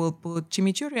they will put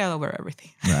chimichurri all over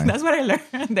everything. Right. That's what I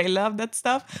learned. They love that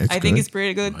stuff. I think it's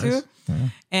pretty good too. Yeah.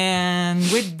 And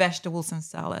with vegetables and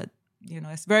salad,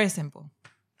 it's very simple.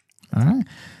 All right.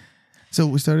 So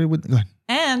we started with, go ahead.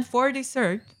 And for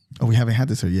dessert. Oh, we haven't had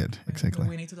dessert yet. Exactly.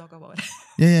 We need to talk about it.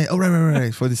 Yeah. Oh,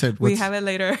 right. For dessert. We have it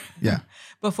later. Yeah.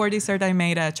 But for dessert, I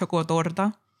made a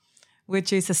chocotorta,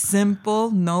 which is a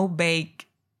simple, no-bake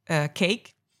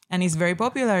cake. And it's very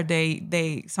popular.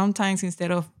 They sometimes, instead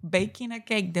of baking a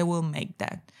cake, they will make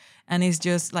that. And it's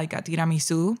just like a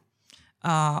tiramisu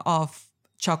of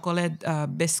chocolate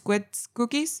biscuits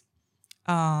cookies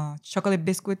chocolate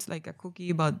biscuits, like a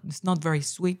cookie, but it's not very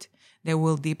sweet. They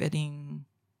will dip it in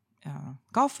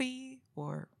coffee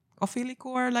or coffee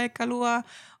liqueur like Kahlua,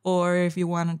 or if you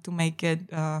wanted to make it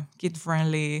kid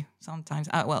friendly, sometimes.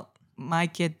 My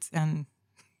kids and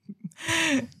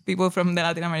people from the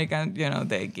Latin American,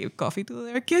 they give coffee to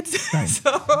their kids. Right.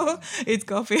 So it's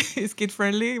coffee, it's kid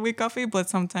friendly with coffee. But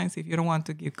sometimes if you don't want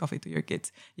to give coffee to your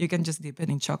kids, you can just dip it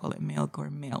in chocolate milk or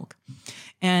milk.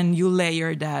 And you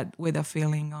layer that with a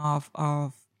filling of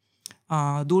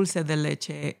dulce de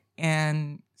leche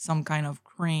and some kind of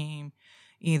cream,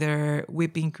 either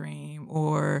whipping cream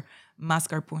or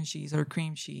mascarpone cheese or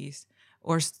cream cheese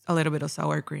or a little bit of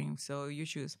sour cream. So you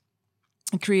choose.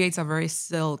 It creates a very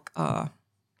silk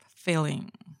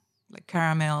filling, like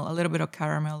caramel, a little bit of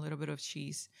caramel, a little bit of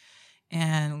cheese.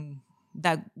 And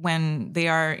that when they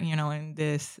are, in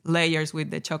these layers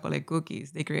with the chocolate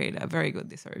cookies, they create a very good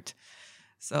dessert.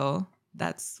 So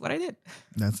that's what I did.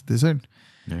 That's dessert.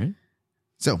 All right.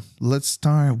 So let's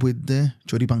start with the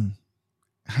choripan.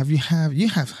 You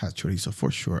have had chorizo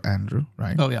for sure, Andrew,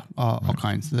 right? Oh yeah, all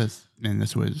kinds. This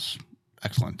was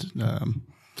excellent.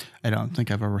 I don't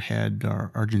think I've ever had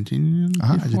Argentinian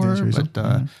before, Argentinian chorizo.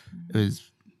 but it was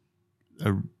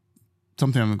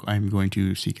something I'm going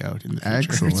to seek out in the future.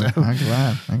 Excellent. So, I'm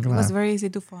glad. It was very easy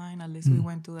to find. At least we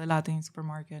went to the Latin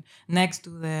supermarket next to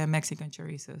the Mexican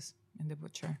chorizos in the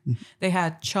butcher. They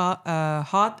had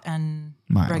hot and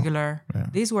Mild. regular. Yeah.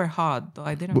 These were hot, though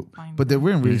I didn't find. But they them.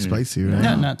 weren't really spicy, right?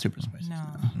 yeah, not super spicy. No.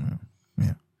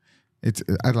 Yeah.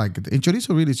 I like it. And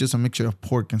chorizo really is just a mixture of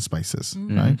pork and spices,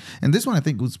 right? And this one I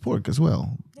think was pork as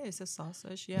well. Yeah, it's a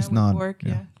sausage. Yeah, It's with not pork.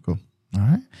 Yeah. Cool. All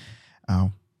right.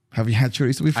 Have you had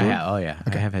chorizo before? I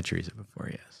have had chorizo before.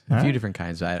 Yes, a few different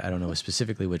kinds. I don't know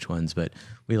specifically which ones, but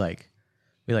we like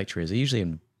chorizo usually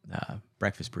in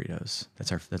breakfast burritos.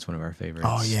 That's one of our favorites.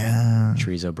 Oh yeah.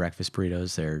 Chorizo breakfast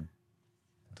burritos. They're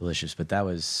delicious. But that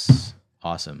was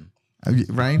awesome.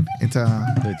 Right? It's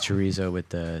The chorizo with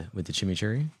the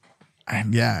chimichurri.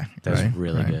 yeah. That's right,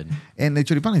 really good. And the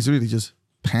choripan is really just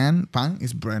pan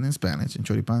is bread in Spanish, and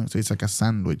choripan, so it's like a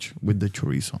sandwich with the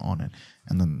chorizo on it,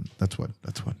 and then that's what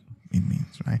it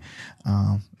means, right?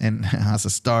 And as a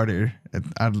starter,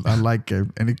 I like it,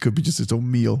 and it could be just its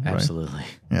own meal, right? Absolutely.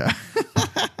 Yeah.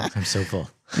 I'm so full.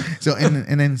 So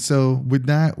and then with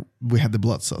that we had the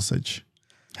blood sausage.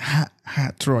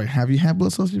 Troy, have you had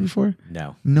blood sausage before?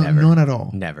 No, None at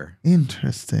all. Never.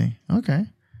 Interesting. Okay.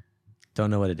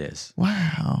 Don't know what it is.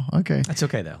 Wow. Okay. That's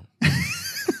okay though.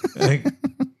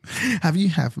 Have you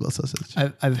had blood sausage?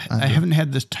 I haven't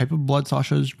had this type of blood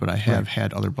sausage, but I have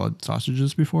had other blood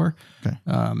sausages before. Okay.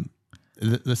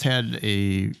 This had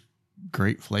a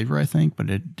great flavor, I think, but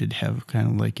it did have kind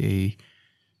of like a,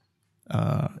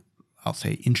 I'll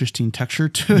say, interesting texture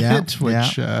to it,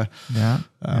 which I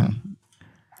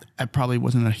probably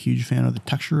wasn't a huge fan of the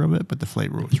texture of it, but the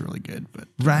flavor was really good. But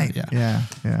Right. Yeah.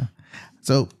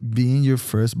 So, being your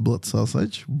first blood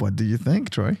sausage, what do you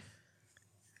think, Troy?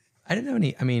 I didn't know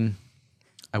any. I mean,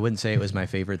 I wouldn't say it was my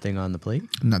favorite thing on the plate,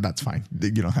 No, that's fine.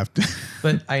 You don't have to.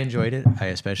 but I enjoyed it. I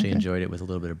especially enjoyed it with a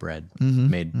little bit of bread.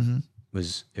 It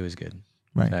was good.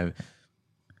 Right.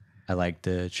 I liked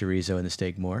the chorizo and the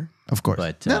steak more, Of course.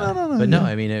 but No. But no,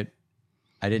 I mean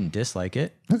I didn't dislike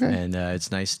it. Okay. And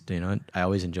it's nice. I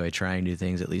always enjoy trying new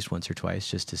things at least once or twice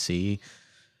just to see.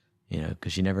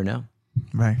 Because you never know.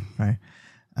 Right.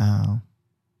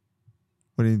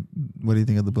 What do you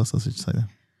think of the blood sausage side?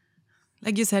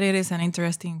 Like you said, it is an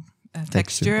interesting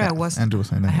texture. Andrew was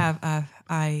saying that.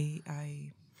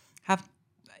 I have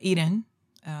eaten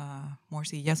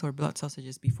morcillas or blood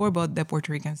sausages before, but the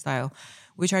Puerto Rican style,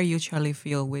 which are usually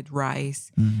filled with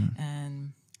rice,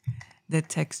 and the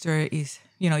texture is,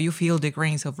 you feel the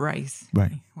grains of rice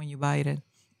when you bite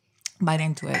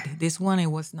into it. This one,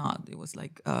 it was not. It was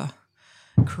like a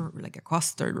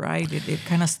custard, right? It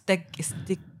kind of sticks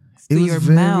to your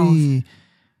mouth.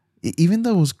 Even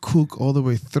though it was cooked all the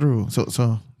way through,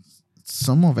 so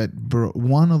some of it,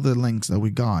 one of the links that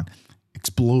we got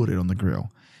exploded on the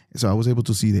grill. So I was able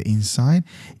to see the inside,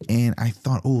 and I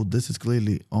thought, oh, this is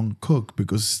clearly uncooked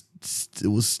because it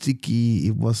was sticky.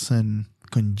 It wasn't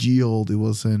congealed. It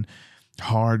wasn't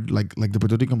hard like the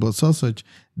Puerto Rican blood sausage.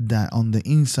 That on the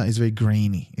inside is very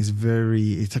grainy.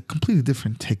 It's a completely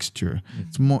different texture.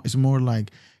 It's more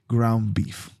like ground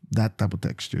beef, that type of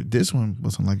texture. This one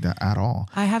wasn't like that at all.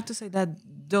 I have to say that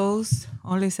those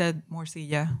only said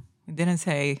morcilla. It didn't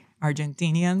say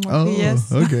Argentinian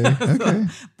morcillas. Oh, okay.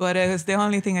 But it was the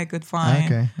only thing I could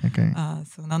find. Okay.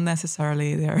 So not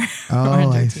necessarily they're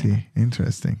Oh, I see.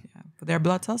 Interesting. Yeah, but they're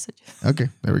blood sausage. Okay,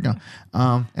 there we go.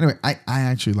 Anyway, I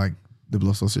actually like the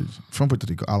blood sausage from Puerto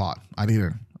Rico a lot. I eat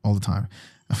it all the time.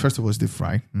 First of all, it's deep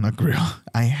fried, not grill.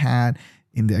 I had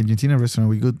in the Argentina restaurant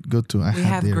we go to. We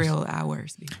have grill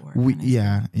hours before.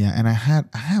 Yeah, and I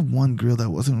had one grill that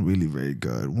wasn't really very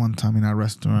good. One time in our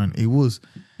restaurant,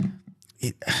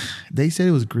 they said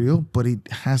it was grilled, but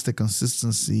it has the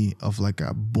consistency of like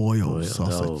a boiled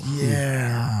sausage. Oh.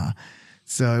 Yeah.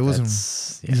 So it wasn't.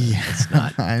 It's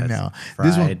not. I know.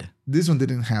 Fried, This one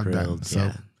didn't have grilled, that.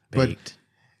 So, baked.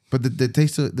 but the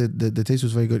taste the taste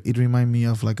was very good. It reminded me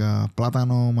of like a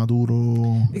plátano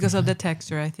maduro. Because of the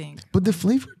texture, I think. But the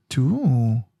flavor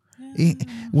too.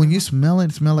 When you smell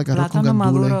it smells like arroz con Plátano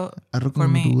gandules. maduro, Arroz for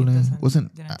con me, it gandules.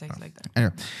 didn't taste like that.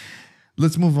 Anyway,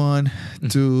 let's move on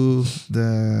to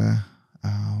the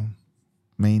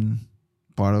main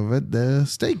part of it, the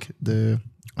steak, the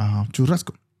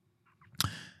churrasco.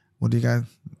 What do you guys,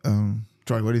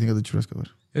 Troy, what do you think of the churrasco?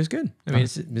 It was good. I mean,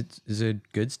 it's a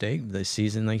good steak. The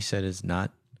season, like you said, is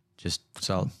not just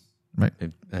salt, right?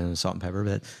 And salt and pepper,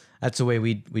 but that's the way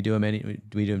we do them.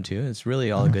 We do them too. It's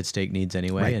really all a good steak needs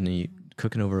anyway. Right. And you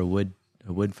cooking over a wood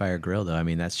fire grill, though. I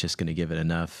mean, that's just going to give it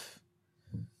enough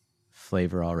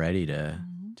flavor already to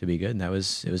be good. And it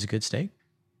was a good steak.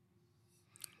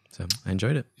 So I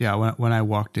enjoyed it. Yeah, when I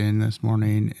walked in this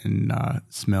morning and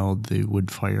smelled the wood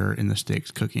fire in the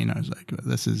steaks cooking, I was like,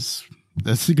 this is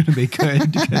going to be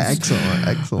good. Excellent.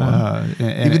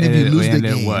 Even if you lose the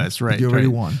game, it was right. You already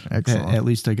right. won. Excellent. At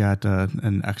least I got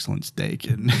an excellent steak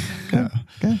and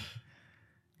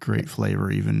great flavor,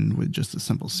 even with just a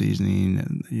simple seasoning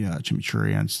and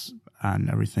chimichurri on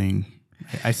everything.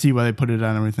 I see why they put it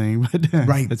on everything, but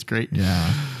right, that's great.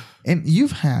 Yeah. And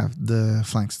you've had the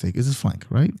flank steak. Is it flank,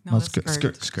 right? No,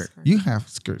 skirt. You have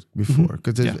skirt before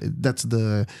because that's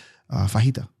the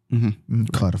fajita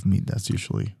cut of meat. That's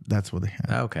what they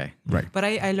have. Okay. Right. But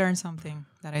I learned something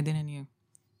that I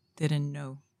didn't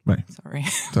know. Right. Sorry.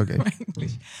 It's okay. My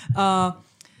English.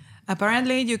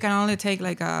 Apparently, you can only take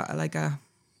like a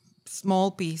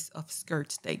small piece of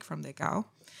skirt steak from the cow,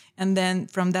 and then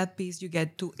from that piece you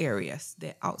get two areas: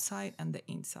 the outside and the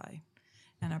inside.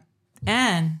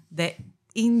 And I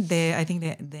think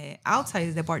the outside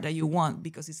is the part that you want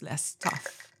because it's less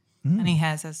tough and it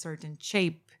has a certain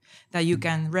shape that you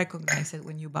can recognize it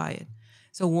when you buy it.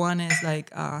 So one is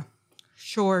like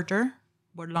shorter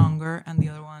but longer, and the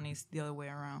other one is the other way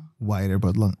around. Wider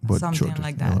but long, but something shorter.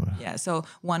 like that. Yeah. So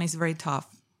one is very tough.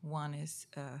 One is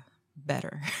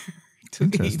better to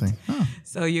Interesting. eat. Oh.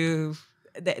 So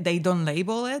they don't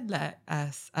label it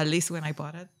as, at least when I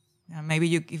bought it.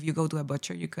 Maybe if you go to a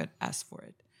butcher, you could ask for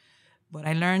it. But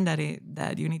I learned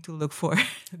that you need to look for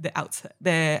the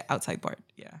outside part.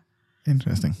 Yeah.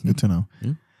 Interesting. Good to know.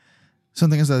 Yeah.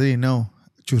 Something else I didn't know.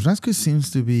 Churrasco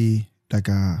seems to be like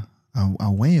a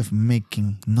way of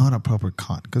making not a proper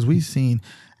cut, because we've seen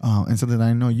and something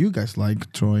I know you guys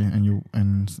like, Troy, and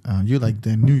you like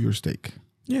the New York steak.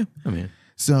 Yeah, I mean.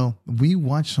 So we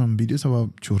watched some videos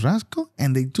about churrasco,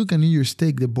 and they took a New York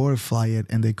steak, they butterfly it,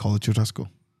 and they call it churrasco.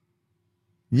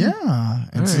 Yeah,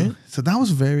 and so that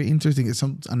was very interesting. It's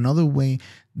another way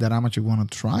that I'm actually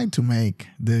want to try to make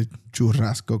the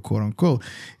churrasco, quote unquote.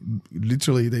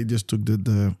 Literally, they just took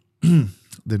the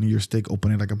New York steak,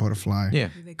 open it like a butterfly,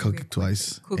 cook it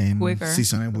twice, and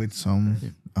season it with some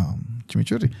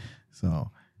chimichurri. So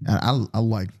I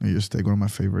like New York steak, one of my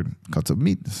favorite cuts of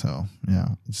meat. So yeah,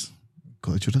 it's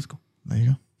called churrasco. There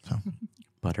you go. So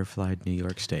butterflied New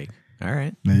York steak. All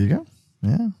right, there you go.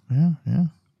 Yeah.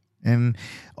 And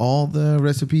all the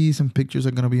recipes and pictures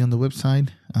are going to be on the website.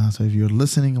 So if you're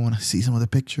listening and want to see some of the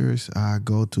pictures,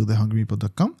 go to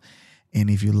thehungrypeople.com. And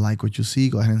if you like what you see,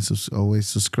 go ahead and always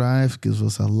subscribe, give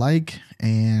us a like,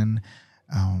 and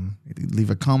leave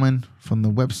a comment from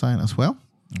the website as well.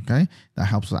 Okay, that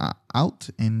helps out.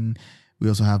 And we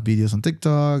also have videos on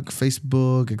TikTok,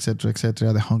 Facebook, etc.,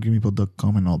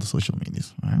 thehungrypeople.com, and all the social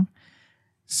medias. All right.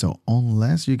 So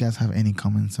unless you guys have any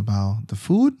comments about the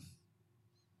food,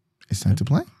 it's time to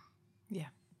play? Yeah.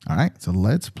 All right, so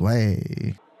let's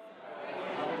play.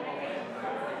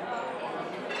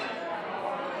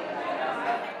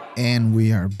 And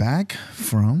we are back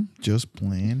from just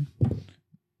playing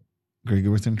Great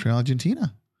Western Trail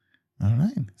Argentina. All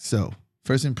right, so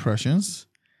first impressions.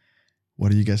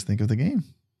 What do you guys think of the game?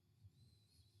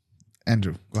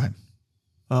 Andrew, go ahead.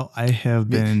 Well, I have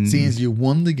been... Since you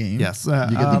won the game, yes, you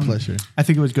get the pleasure. I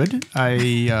think it was good.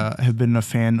 I have been a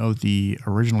fan of the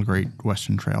original Great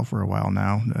Western Trail for a while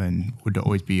now and would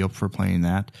always be up for playing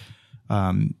that.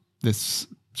 This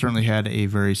certainly had a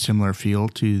very similar feel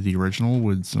to the original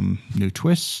with some new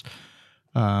twists.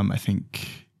 I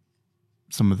think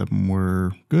some of them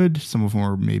were good. Some of them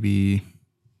were maybe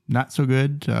not so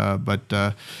good. But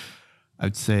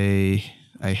I'd say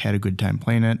I had a good time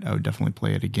playing it. I would definitely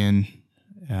play it again.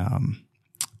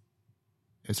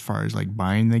 As far as like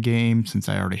buying the game, since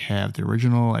I already have the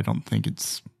original, I don't think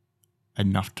it's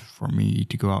enough for me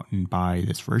to go out and buy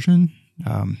this version.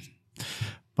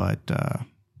 But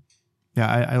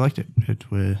I liked it. It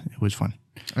was fun.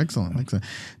 Excellent.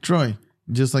 Troy,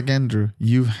 just like Andrew,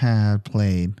 you had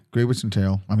played Great Western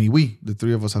Trail. I mean, the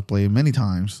three of us have played many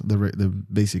times. The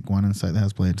basic one, and Side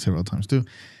has played several times too.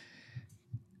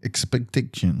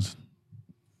 Expectations.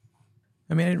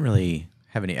 I mean, I didn't really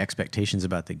have any expectations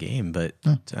about the game, but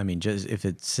I mean, just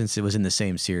since it was in the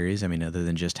same series, I mean, other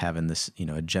than just having this,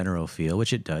 a general feel,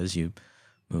 which it does, you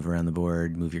move around the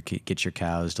board, get your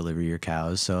cows, deliver your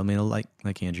cows. So I mean,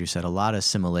 like Andrew said, a lot of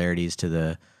similarities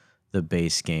to the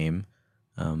base game,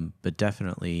 but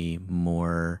definitely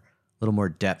a little more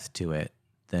depth to it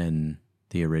than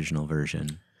the original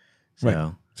version.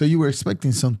 So you were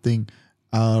expecting something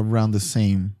around the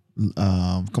same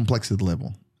complexity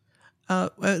level.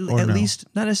 Least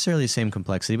not necessarily the same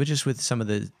complexity, but just with some of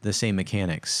the same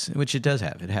mechanics, which it does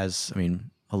have. It has, I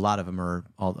mean, a lot of them are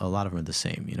the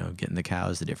same. Getting the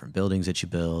cows, the different buildings that you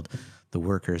build, the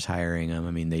workers, hiring them.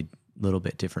 I mean, they little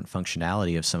bit different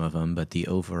functionality of some of them, but the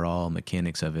overall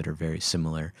mechanics of it are very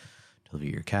similar. Deliver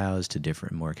your cows to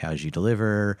more cows you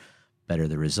deliver, better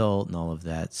the result, and all of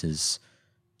that is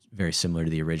very similar to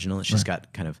the original. It's just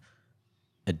got kind of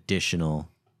additional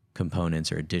components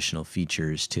or additional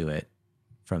features to it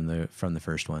from the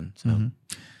first one. So,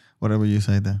 whatever you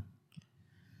say there.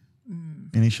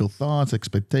 Initial thoughts,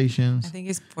 expectations. I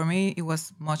think for me, it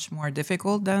was much more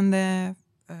difficult than the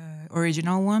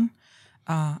original one.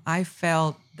 I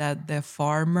felt that the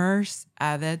farmers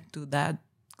added to that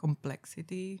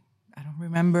complexity. I don't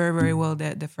remember very well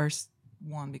the first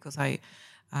one because I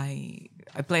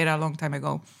played it a long time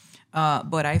ago.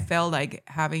 But I felt like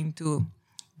having to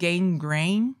gain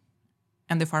grain,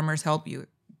 and the farmers help you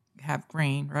have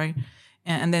grain, right?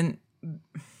 And then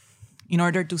in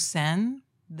order to send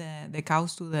the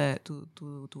cows to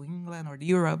England or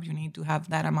Europe, you need to have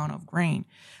that amount of grain.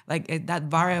 Like that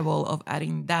variable of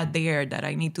adding that there that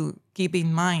I need to keep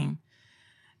in mind,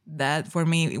 that for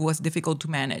me it was difficult to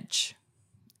manage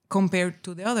compared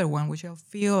to the other one, which I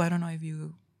don't know if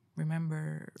you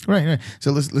remember. Right.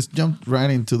 So let's jump right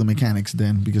into the mechanics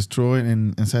then, because Troy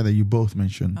and Sada, you both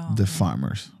mentioned the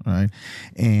farmers, right?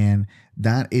 And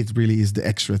that really is the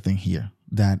extra thing here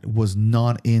that was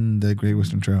not in the Great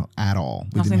Western Trail at all.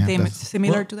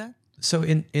 Similar to that? So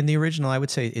in the original, I would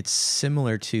say it's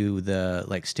similar to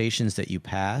the stations that you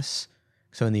pass.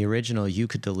 So in the original, you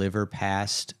could deliver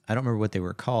past, I don't remember what they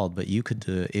were called, but you could,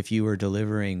 if you were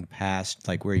delivering past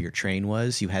where your train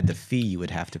was, you had the fee you would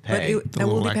have to pay. But that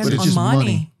will depend But it's on just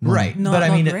money. money. Right. Not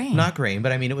grain. Not grain,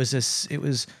 but I mean, it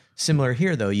was similar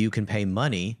here though. You can pay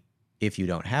money if you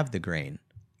don't have the grain.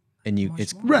 And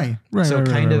it's right. So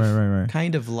right.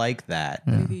 kind of like that.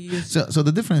 Yeah. So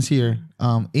the difference here,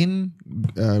 in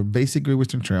basic Great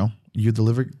Western Trail, you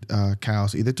deliver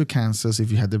cows either to Kansas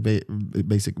if you had the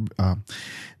basic,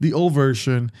 the old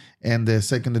version, and the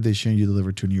second edition you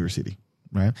deliver to New York City,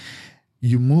 right?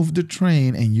 You move the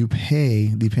train and you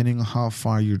pay depending on how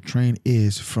far your train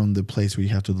is from the place where you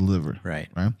have to deliver. Right.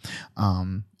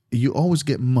 You always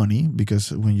get money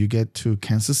because when you get to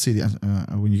Kansas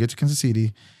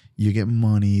City, you get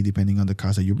money depending on the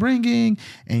cost that you're bringing,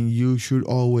 and you should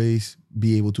always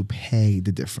be able to pay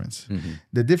the difference. Mm-hmm.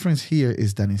 The difference here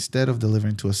is that instead of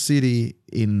delivering to a city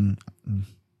in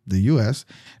the U.S.,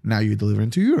 now you're delivering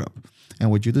to Europe.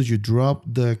 And what you do is you drop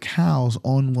the cows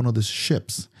on one of the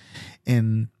ships.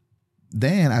 And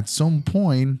then at some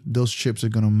point, those ships are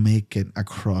going to make it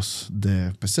across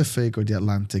the Pacific or the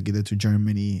Atlantic, either to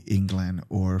Germany, England,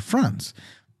 or France.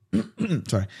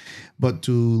 Sorry, but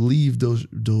to leave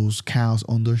those cows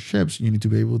on those ships, you need to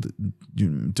be able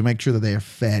to make sure that they are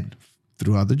fed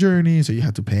throughout the journey. So you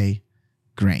have to pay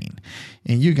grain,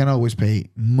 and you can always pay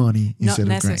money instead of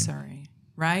grain. Not necessary,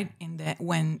 right?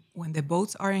 When the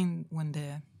boats are when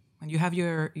you have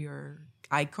your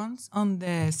icons on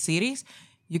the cities,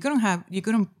 you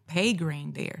couldn't pay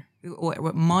grain there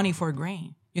or money for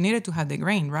grain. You needed to have the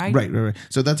grain, right? Right.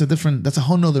 So that's a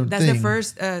whole nother thing. That's the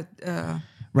first.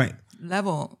 Right.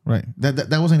 Level. Right.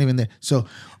 That wasn't even there. So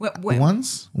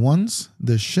once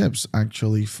the ships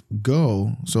actually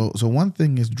go, so one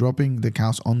thing is dropping the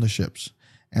cows on the ships,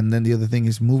 and then the other thing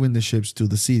is moving the ships to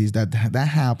the cities. That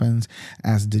happens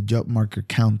as the job marker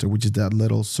counter, which is that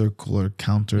little circular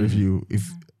counter. Mm-hmm. If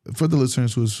for the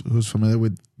listeners who's familiar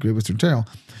with Great Western Trail,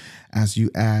 as you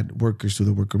add workers to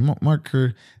the worker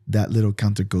marker, that little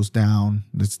counter goes down.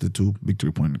 That's the 2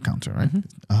 victory point counter, right?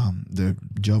 Mm-hmm. The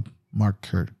job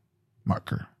marker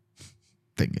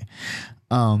thingy.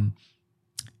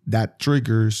 that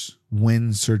triggers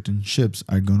when certain ships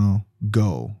are gonna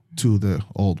go to the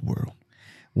old world.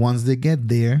 Once they get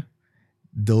there,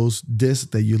 those discs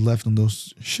that you left on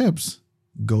those ships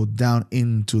go down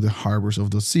into the harbors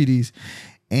of those cities,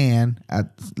 and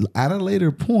at a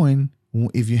later point,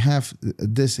 if you have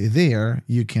this there,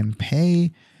 you can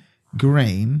pay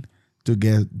grain to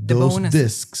get those bonuses.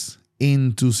 discs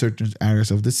into certain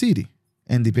areas of the city.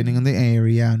 And depending on the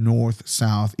area, north,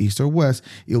 south, east, or west,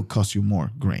 it'll cost you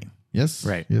more grain. Yes?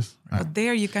 Right. Yes. But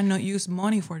there you cannot use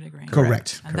money for the grain.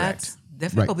 Correct. And that's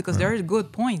difficult Right, because right. there are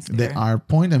good points there. There are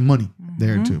point and money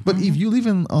there too. But if you live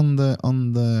on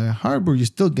the harbor, you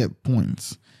still get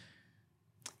points.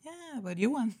 Yeah, but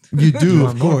you want. You do, of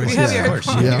want more course. You have yeah. your course,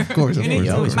 point. Yeah, of course. You Of need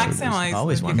course, to of course, maximize.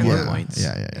 Always what want you more can do. points.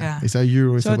 Yeah. It's a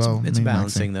euro. It's So about it's min-maxing.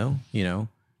 balancing though, you know.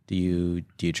 Do you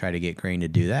try to get grain to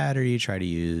do that, or do you try to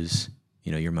use,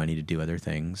 you know, your money to do other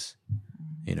things,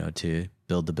 you know, to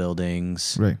build the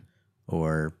buildings, Right.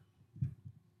 or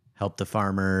help the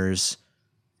farmers,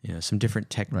 you know, some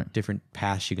different Right. different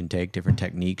paths you can take, different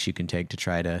techniques you can take to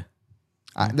try to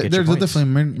get your There's points.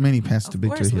 definitely many paths to Of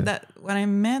victory course, here. but what I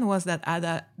meant was that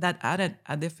added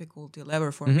a difficulty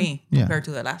level for me Yeah. compared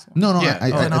to the last one. No, Yeah,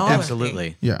 another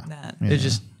absolutely. yeah. That- Yeah. It's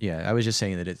just I was just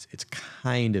saying that it's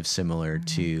kind of similar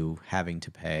to having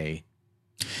to pay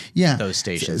Yeah. those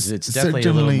stations. S- It's definitely a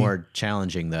little certainly- more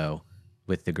challenging though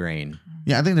with the grain.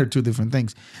 Yeah, I think they're two different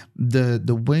things.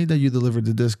 The way that you deliver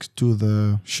the disc to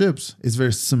the ships is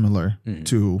very similar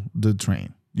to the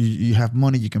train. You have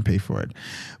money, you can pay for it,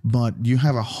 but you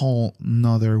have a whole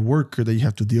nother worker that you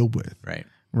have to deal with, Right.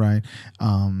 right?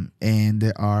 And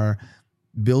there are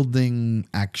building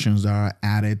actions that are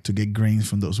added to get grains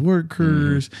from those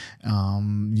workers.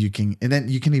 You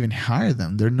can even hire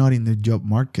them. They're not in the job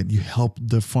market. You help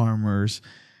the farmers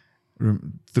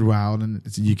throughout, and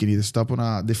you can either stop on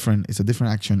a different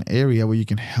action area where you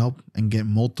can help and get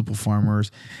multiple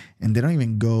farmers, and they don't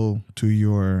even go to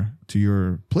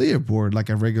your player board like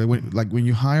a regular, when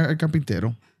you hire a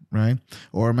carpintero, right,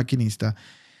 or a maquinista,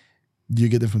 you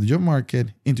get them from the job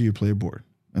market into your player board,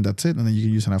 and that's it, and then you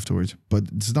can use it afterwards. But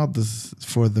it's not this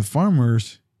for the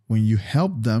farmers. When you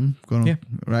help them,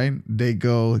 right, they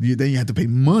go. Then you have to pay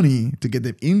money to get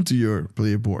them into your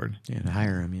player board. Yeah, to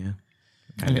hire them, yeah.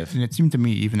 And it seemed to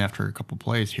me, even after a couple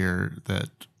plays here, that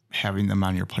having them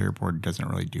on your player board doesn't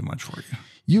really do much for you.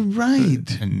 You're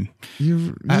right. And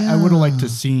You're, I would have liked to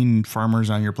seen farmers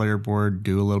on your player board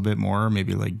do a little bit more,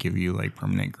 maybe like give you like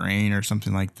permanent grain or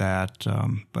something like that.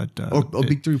 or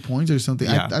victory points or something.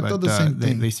 Yeah, I thought the same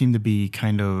thing. They seem to be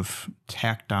kind of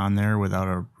tacked on there without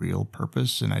a real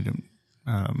purpose, and I don't,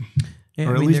 Yeah,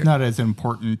 or I at mean, least there- not as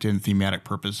important in thematic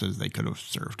purposes they could have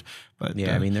served. But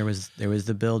Yeah, I mean there was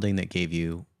the building that gave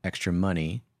you extra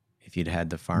money if you'd had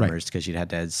the farmers because you'd had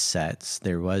to add sets.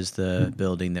 There was the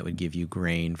building that would give you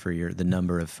grain for the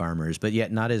number of farmers, but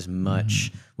yet not as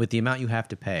much with the amount you have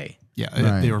to pay. yeah,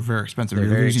 Right. they were very expensive. They're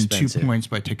You're very losing expensive. 2 points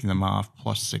by taking them off,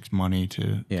 plus 6 money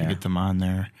to get them on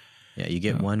there. Yeah, you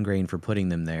get one grain for putting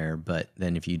them there, but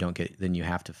then if you don't get, then you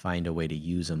have to find a way to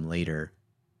use them later.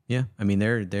 Yeah, I mean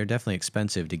they're definitely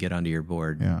expensive to get onto your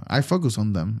board. Yeah, I focus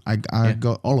on them. I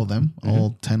got all of them,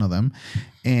 all 10 of them,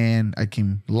 and I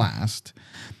came last.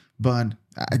 But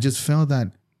I just felt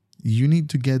that you need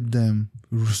to get them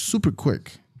super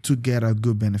quick to get a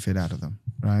good benefit out of them,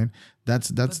 right? But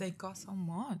That's they cost so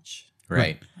much.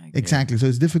 Right. Like, exactly. So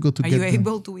it's difficult to Are get you them.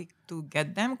 able to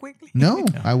get them quickly? No,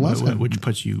 I wasn't. Which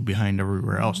puts you behind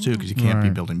everywhere else too, because you can't be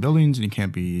Right. building buildings and you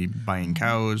can't be buying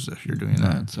cows if you're doing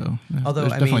that. So Although,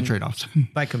 there's I definitely mean- trade-offs.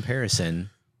 By comparison,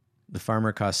 the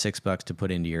farmer costs $6 to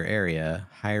put into your area.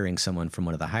 Hiring someone from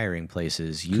one of the hiring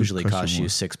places usually cost you costs you more.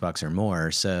 $6 or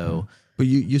more. So But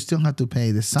you still have to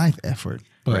pay the scythe effort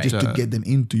But, just to get them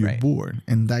into your right. board.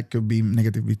 And that could be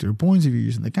negative victory points if you're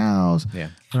using the cows. yeah,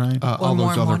 Right? all more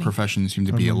those other money. professions seem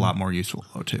to be a lot more useful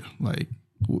though too. Like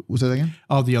Was that again?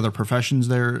 all the other professions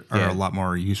there are Yeah. a lot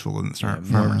more useful than the more-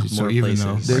 farmers. So more even places.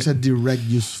 though There's a direct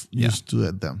use to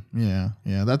it, them. Yeah.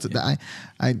 That's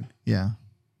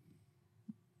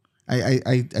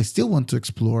I still want to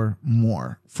explore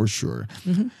more for sure.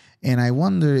 And I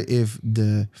wonder if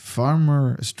the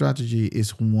farmer strategy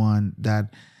is one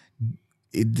that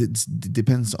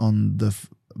depends on the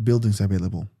buildings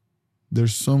available.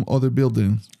 There's some other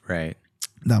buildings right.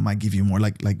 that might give you more.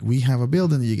 Like we have a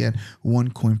building that you get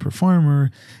 1 coin per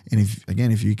farmer, and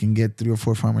if you can get 3 or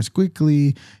 4 farmers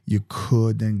quickly, you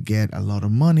could then get a lot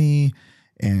of money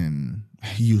and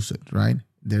use it. Right?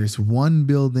 There's one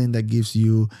building that gives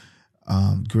you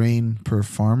grain per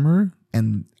farmer,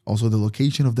 and also the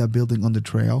location of that building on the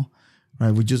trail.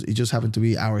 Right? It just happened to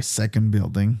be our second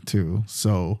building too.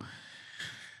 So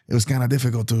it was kind of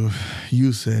difficult to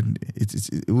use it.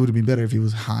 It would have been better if it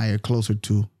was higher, closer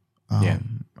to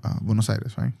Buenos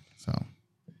Aires, right? So,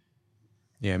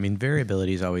 yeah, I mean,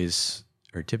 variability is always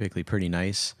or typically pretty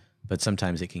nice, but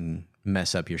sometimes it can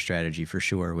mess up your strategy for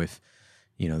sure with,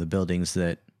 the buildings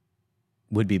that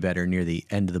would be better near the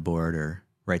end of the board or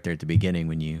right there at the beginning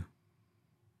when you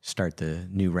start the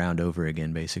new round over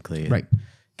again, basically. Right. It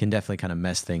can definitely kind of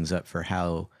mess things up for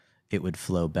how it would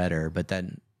flow better, but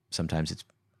then sometimes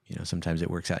sometimes it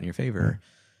works out in your favor.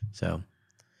 Right. So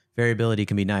variability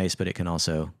can be nice, but it can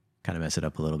also kind of mess it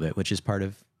up a little bit, which is part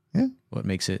of what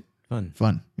makes it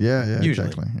fun. Yeah, Usually.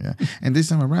 exactly. Yeah. And this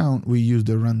time around, we used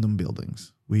the random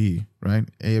buildings. Right?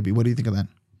 A or B. What do you think of that?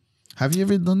 Have you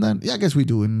ever done that? Yeah, I guess we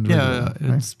do.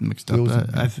 It's mixed up.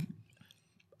 Those-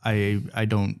 I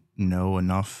don't know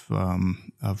enough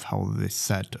of how the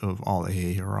set of all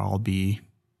A or all B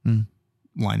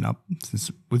line up.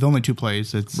 Since with only 2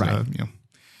 plays, it's Right.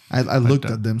 I looked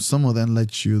at them. Some of them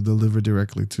let you deliver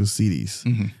directly to cities,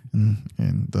 and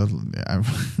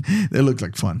they look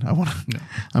like fun. I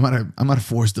might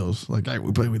force those. Like, all right,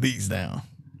 we're playing with these now.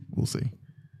 We'll see.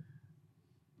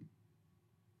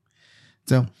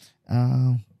 So,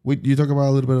 you talk about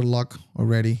a little bit of luck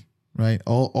already, right?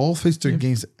 All Fister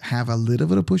games have a little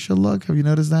bit of push of luck. Have you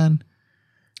noticed that?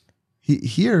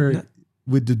 Here.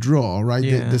 With the draw, right?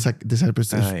 Yeah. There's like this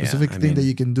specific thing that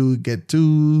you can do, get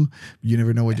 2. You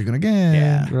never know what you're gonna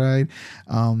get, right?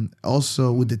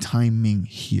 Also with the timing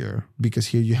here, because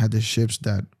here you had the ships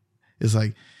that is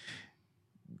like,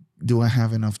 do I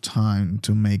have enough time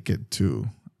to make it to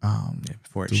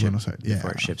Before to Buenos Aires? before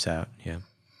it ships out. Yeah.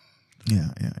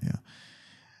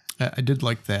 I did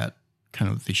like that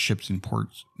kind of the ships and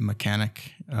ports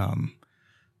mechanic.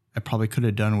 I probably could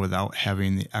have done without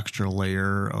having the extra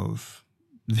layer of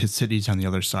the cities on the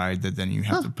other side that then you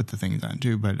have to put the things on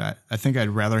too. But I think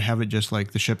I'd rather have it just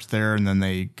like the ships there and then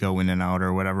they go in and out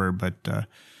or whatever. But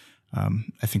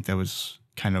I think that was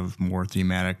kind of more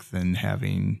thematic than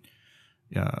having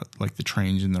like the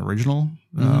trains in the original.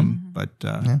 But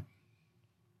I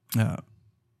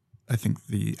think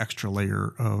the extra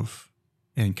layer of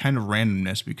and kind of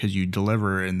randomness, because you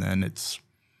deliver and then it's,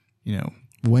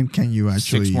 when can you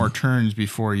actually 6 more turns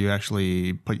before you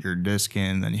actually put your disc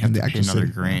in, then you have to pay another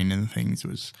grain and things.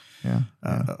 It was,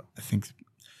 I think,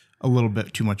 a little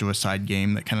bit too much of a side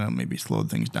game that kind of maybe slowed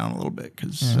things down a little bit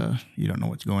because you don't know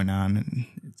what's going on and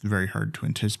it's very hard to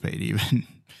anticipate even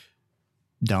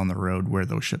down the road where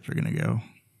those ships are going to go.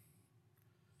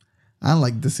 I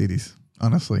like the cities,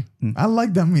 honestly. I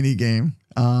like that mini game.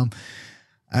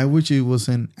 I wish it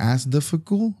wasn't as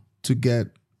difficult to get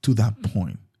to that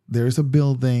point. There is a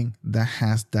building that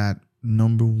has that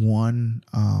number 1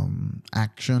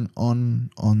 action on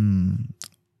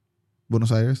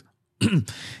Buenos Aires.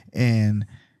 And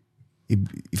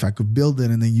if I could build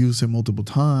it and then use it multiple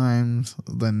times,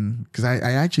 then because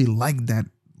I actually like that,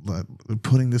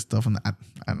 putting this stuff on I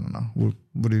don't know.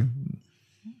 What do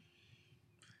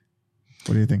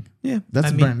you think? Yeah.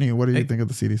 That's brand new. What do you think of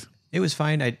the cities? It was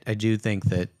fine. I do think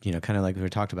that, kind of like we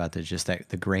talked about, that just that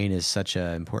the grain is such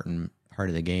an important part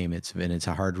of the game. It's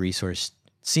a hard resource.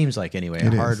 Seems like anyway,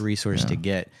 a hard resource to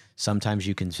get. Sometimes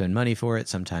you can spend money for it.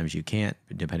 Sometimes you can't,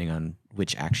 depending on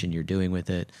which action you're doing with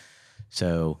it.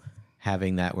 So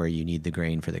having that where you need the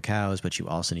grain for the cows, but you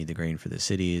also need the grain for the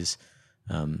cities,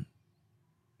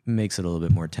 makes it a little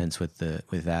bit more tense with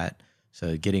that.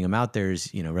 So getting them out there is,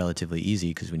 relatively easy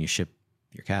because when you ship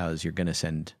your cows, you're going to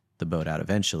send the boat out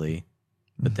eventually.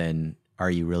 But then are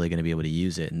you really going to be able to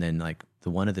use it? And then like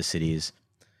one of the cities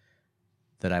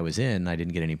that I was in, I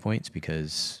didn't get any points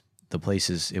because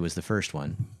it was the first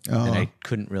one. And I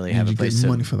couldn't really have a place to get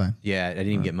money for that. Yeah, I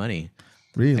didn't even get money.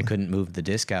 Really? I couldn't move the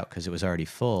disc out because it was already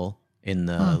full in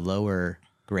the lower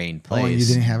grain place. Oh, and you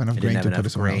didn't have enough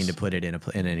grain to put it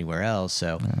in anywhere else.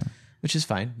 So, which is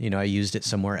fine. I used it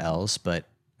somewhere else, but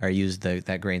I used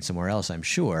that grain somewhere else, I'm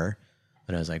sure.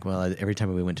 But I was like, well, every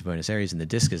time we went to Buenos Aires and the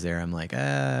disc is there, I'm like,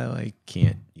 I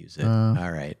can't use it.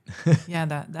 All right. Yeah,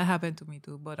 that happened to me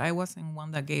too. But I wasn't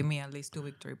one that gave me at least 2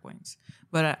 victory points.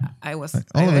 But I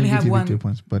only have 1 victory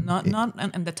points, but not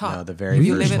in the top. No, the very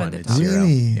first one. It's 0.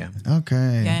 Really? Yeah.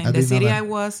 Okay. Yeah, in the city I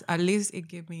was, at least it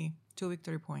gave me 2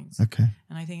 victory points. Okay.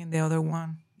 And I think in the other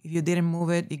one, if you didn't move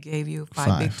it, it gave you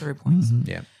 5 victory points. Mm-hmm.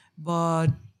 Yeah. But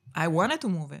I wanted to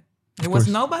move it. There was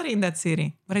nobody in that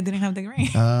city, but I didn't have the grain.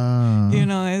 It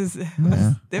was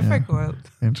difficult.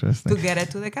 Interesting. To get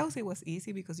it to the cows, it was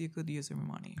easy because you could use your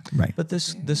money. Right. But the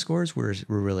scores were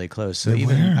really close. So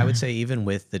I would say even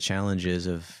with the challenges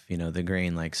of, the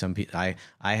grain, like some people,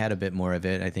 I had a bit more of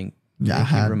it. I think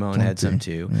Ramon had some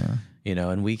too.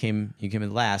 and you came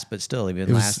in last, but still even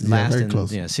It was, last very in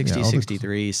close. 60, all the-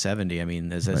 63, 70. I mean,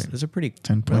 those are pretty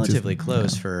 10 points is- relatively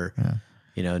close for,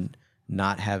 yeah.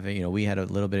 not having, we had a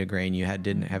little bit of grain,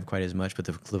 didn't have quite as much, but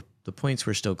the points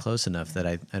were still close enough that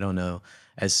I don't know,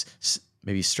 as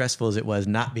maybe stressful as it was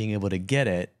not being able to get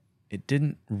it, it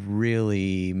didn't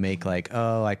really make like,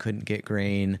 oh, I couldn't get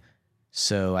grain,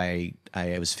 so I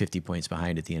was 50 points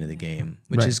behind at the end of the game,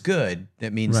 which is good.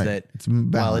 That means that It's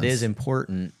while it is balanced.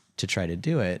 important to try to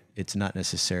do it, it's not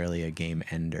necessarily a game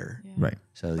ender. Right.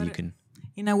 So you can.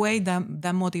 In a way,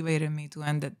 that motivated me to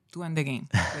end the game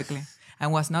quickly. I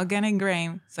was not getting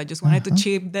grain, so I just wanted to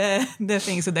chip the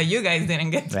thing so that you guys didn't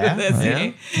get to Yeah, the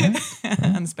city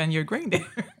and spend your grain there.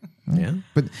 Yeah.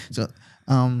 But so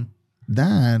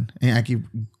that, and I keep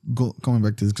coming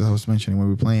back to this because I was mentioning when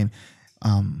we were playing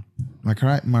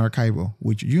Maracaibo,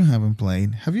 which you haven't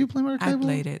played. Have you played Maracaibo? I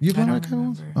played it. You played I don't Maracaibo?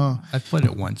 remember. Oh, I've played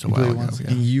it once a you while played it ago. once,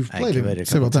 Yeah. and you've I played played it a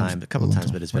several couple times. times, a couple Long times,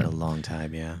 time. but it's been Right. a long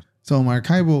time. Yeah. So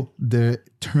Maracaibo, the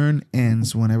turn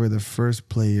ends whenever the first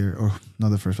player, or not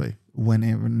the first player,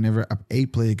 whenever a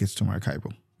player gets to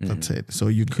Maracaibo. That's it. So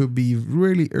you could be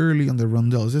really early on the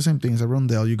rondel. It's the same thing as a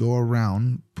rondel. You go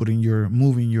around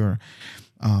moving your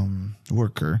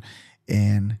worker,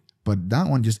 but that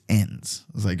one just ends.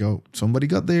 It's like, oh, somebody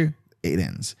got there, it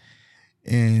ends.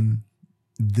 And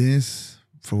this,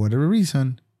 for whatever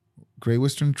reason, Great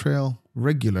Western Trail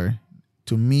regular,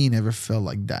 to me, never felt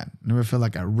like that. Never felt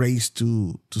like a race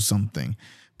to something.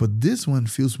 But this one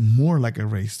feels more like a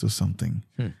race to something.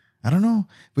 I don't know.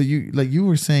 But you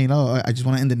were saying, oh, I just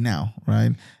want to end it now,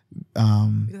 right?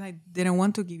 Because I didn't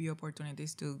want to give you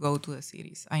opportunities to go to the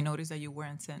cities. I noticed that you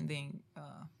weren't sending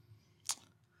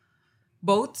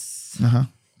boats.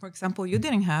 For example, you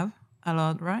didn't have a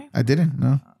lot, right? I didn't.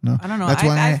 No. I don't know. That's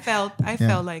why I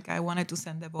felt like I wanted to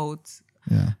send the boats.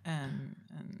 Yeah. And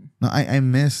No, I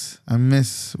miss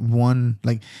one,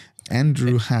 like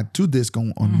Andrew had 2 discs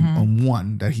on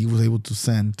one that he was able to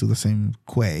send to the same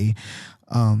quay.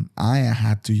 I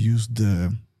had to use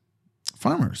the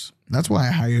farmers. That's why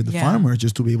I hired the farmers,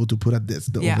 just to be able to put a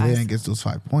disc over there and get those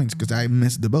 5 points, because I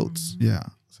missed the boats. Yeah.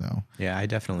 So Yeah, I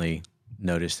definitely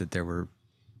noticed that there were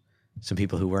some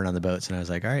people who weren't on the boats, and I was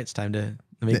like, all right, it's time to.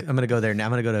 I'm going to go there now.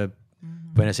 I'm going to go to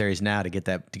Buenos Aires now to get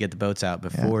the boats out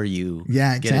before you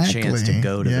get a chance to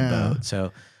go to the boat.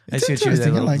 So I It's see what you did,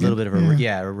 interesting. a I like little it. bit of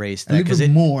a race. a little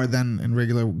bit more than in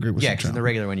regular Great Western Yeah, because in the Trail.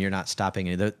 regular one you're not stopping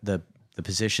any. The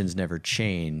positions never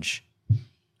change.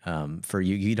 For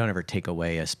you don't ever take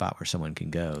away a spot where someone can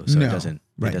go, so No.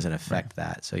 it doesn't affect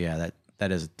that. So yeah,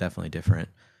 that is definitely different.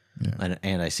 Yeah.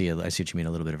 And I see what you mean,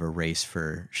 a little bit of a race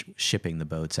for shipping the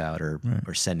boats out or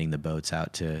sending the boats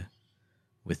out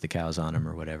with the cows on them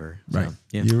or whatever. Right. So,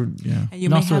 yeah. you And may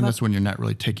also have in this one, you're not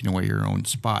really taking away your own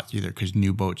spots either, because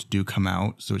new boats do come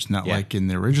out. So it's not Yeah. like in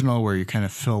the original where you kind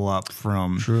of fill up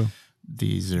from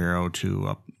the 0 to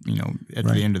up. At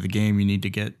the end of the game, you need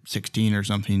to get 16 or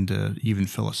something to even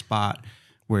fill a spot.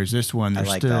 Whereas this one,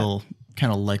 there's still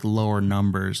kind of like lower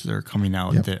numbers that are coming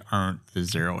out that aren't the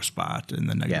 0 spot and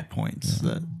the negative points.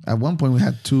 That At one point, we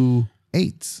had 2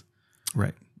 8s.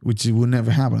 Right. Which would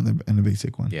never happen in the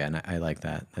basic one. Yeah, and I like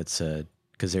that. That's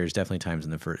because there's definitely times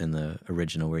in the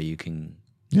original where you can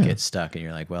get stuck and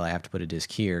you're like, well, I have to put a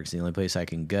disc here because the only place I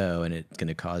can go, and it's going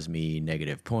to cause me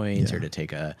negative points or to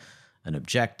take an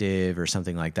objective or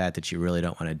something like that you really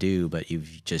don't want to do, but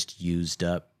you've just used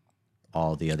up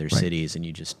all the other cities and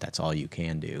that's all you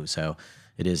can do. So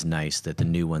it is nice that the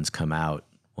new ones come out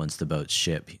once the boats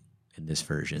ship in this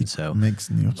version. So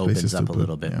makes opens up a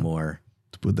little bit more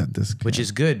to put that disc, which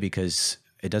is good, because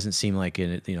it doesn't seem like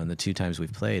in the 2 times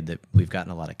we've played that we've gotten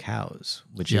a lot of cows,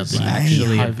 which is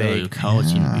actually a big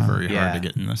cows seem to be very hard to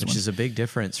get in this one. Which is a big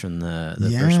difference from the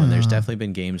first one. There's definitely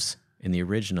been games in the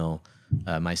original,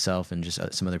 myself and just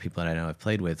some other people that I know I've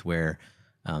played with, where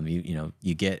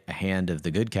you get a hand of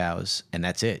the good cows and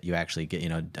that's it. You actually get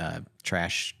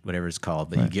trash, whatever it's called,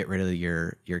 but you get rid of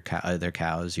your other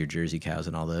cows, your Jersey cows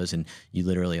and all those, and you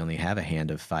literally only have a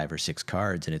hand of 5 or 6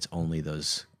 cards, and it's only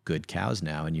those good cows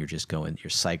now, and you're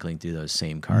cycling through those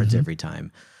same cards every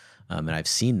time. And I've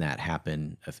seen that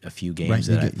happen a few games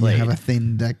that I've played. You have a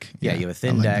thin deck. Yeah, you have a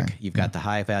thin deck. You've got the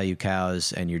high value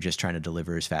cows, and you're just trying to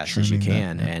deliver as fast as you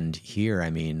can. And here, I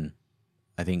don't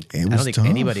think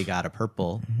anybody got a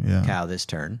purple cow this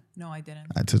turn. No, I didn't.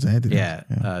 I did. Yeah.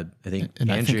 I think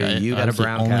And Andrew, I think you I got a was the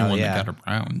brown only cow. one Yeah, that got a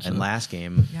brown. So. And last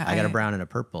game, Yeah, I got a brown and a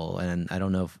purple, and I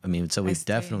don't know so we've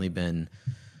stayed. definitely been.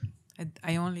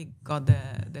 I only got the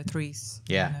 3s.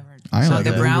 Yeah. I So only the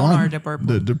got brown one, or the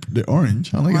purple? The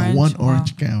orange. I only got one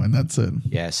orange cow, and that's it.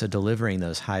 Yeah, so delivering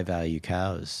those high value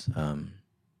cows,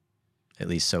 at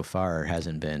least so far,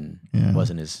 wasn't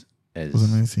as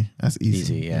Wasn't as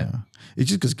easy. Yeah. It's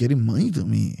just because getting money to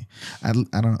me, I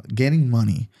don't know, getting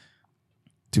money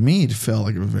to me, it felt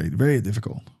like it was very, very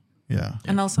difficult. Yeah.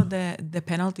 And also the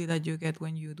penalty that you get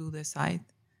when you do the site,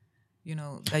 that you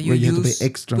Where you have to use pay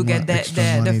extra to get extra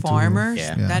money the farmers,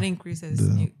 Yeah. that increases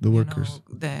the workers.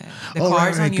 the Oh,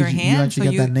 cards right, on your 'cause you hand. actually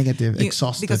get that negative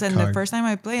exhausted because in card. the first time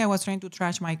I played, I was trying to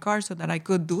trash my card so that I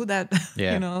could do that,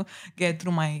 Yeah. get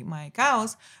through my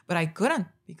cows, but I couldn't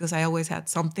because I always had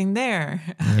something there.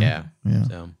 Yeah. Yeah.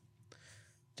 So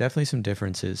definitely some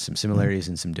differences, some similarities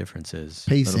and some differences.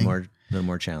 Pacing. A little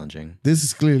more challenging. This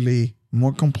is clearly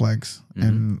more complex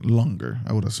and longer,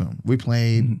 I would assume. We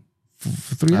played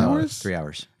for 3 hours? 3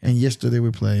 hours. And yesterday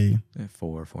we played...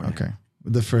 4. Okay.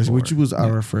 The first, which was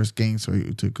our first game, so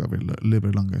it took a little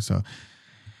bit longer. So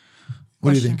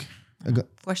what do you think?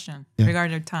 Question Yeah.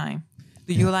 regarding time.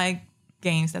 Do you like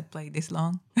games that play this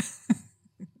long?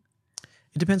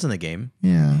 It depends on the game.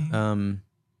 Yeah. I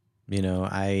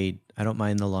don't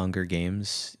mind the longer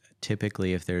games.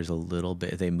 Typically, if there's a little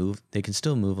bit, they can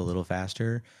still move a little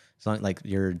faster. As long like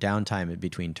your downtime in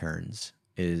between turns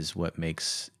is what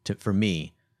makes, for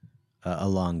me, a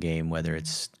long game, whether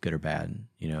it's good or bad.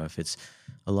 If it's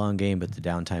a long game, but the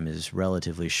downtime is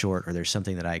relatively short, or there's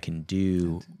something that I can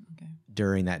do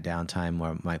during that downtime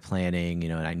where my planning,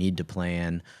 and I need to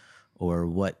plan, or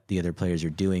what the other players are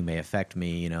doing may affect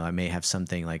me. I may have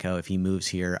something like, oh, if he moves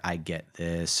here, I get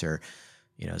this, or,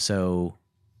 so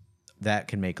that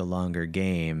can make a longer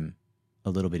game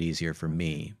a little bit easier for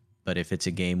me. But if it's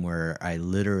a game where I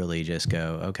literally just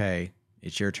go, okay,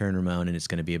 it's your turn, Ramon, and it's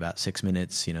going to be about 6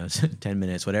 minutes, 10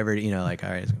 minutes, whatever, like, all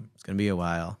right, it's going to be a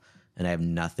while, and I have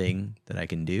nothing that I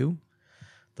can do,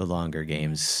 the longer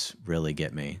games really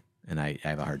get me, and I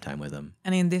have a hard time with them.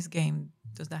 And in this game,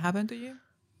 does that happen to you?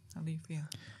 How do you feel?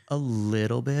 A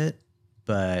little bit,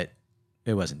 but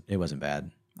it wasn't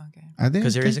bad. Okay.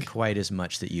 Because there isn't quite as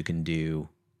much that you can do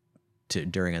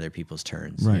during other people's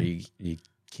turns. Right. You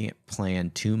can't plan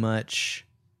too much.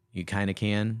 You kind of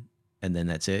can, and then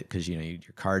that's it. Because your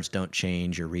cards don't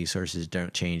change, your resources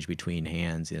don't change between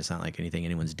hands. It's not like anything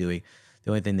anyone's doing.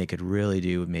 The only thing they could really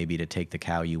do would maybe to take the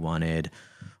cow you wanted,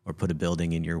 or put a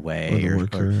building in your way,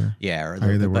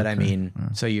 but I mean,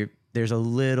 so there's a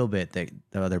little bit that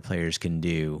the other players can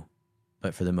do,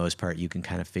 but for the most part, you can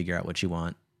kind of figure out what you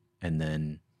want and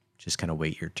then just kind of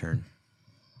wait your turn.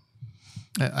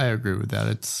 I agree with that.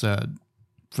 It's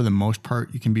for the most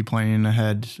part, you can be planning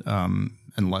ahead,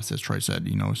 unless, as Troy said,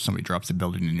 somebody drops a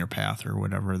building in your path or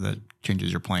whatever that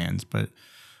changes your plans. But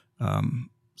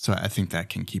so I think that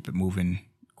can keep it moving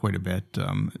quite a bit.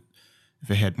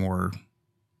 If it had more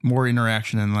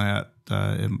interaction than that,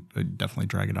 it would definitely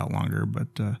drag it out longer. But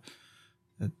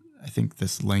I think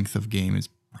this length of game is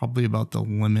probably about the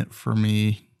limit for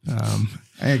me.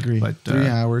 I agree. But 3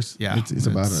 hours. yeah, it's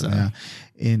about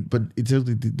it. But it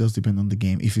certainly does depend on the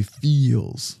game. If it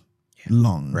feels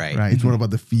long, right? It's more about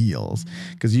the feels,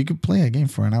 because you could play a game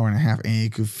for an hour and a half and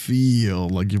it could feel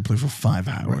like you play for 5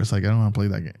 hours. Like, I don't want to play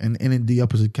that game. And the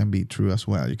opposite can be true as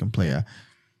well. You can play a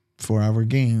 4-hour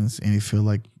games and it feel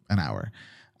like an hour.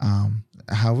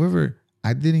 However,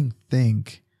 I didn't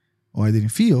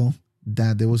feel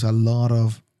that there was a lot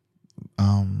of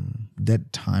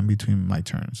dead time between my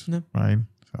turns. No. Right?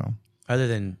 So Other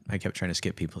than I kept trying to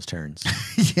skip people's turns.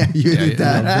 you did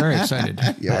that. I'm very excited.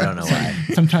 I don't know why.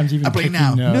 Sometimes even I play picking,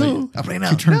 now. No, I play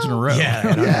now. 2 turns in a row.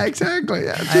 Yeah, Exactly.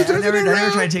 Yeah, I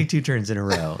never try to take 2 turns in a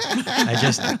row. I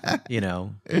just,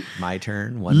 my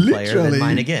turn, one player, Literally. then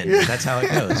mine again. That's how it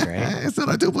goes, right? It's not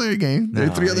a 2-player game. There are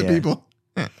No, 3 other yeah. people.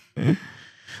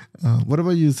 What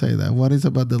about you, say that? What is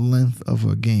about the length of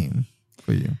a game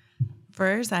for you?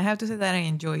 First, I have to say that I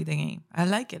enjoy the game. I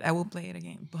like it. I will play it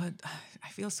again. But I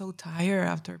feel so tired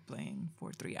after playing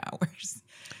for 3 hours.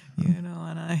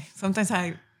 And sometimes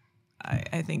I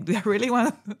think, do I really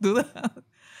want to do that?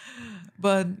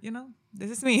 But, this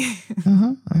is me.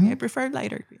 I prefer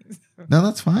lighter games. No,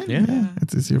 that's fine. Yeah.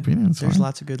 It's your opinion. It's There's fine.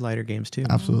 lots of good lighter games too.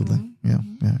 Absolutely. Yeah.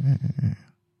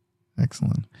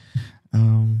 Excellent.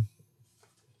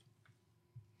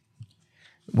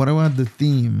 What about the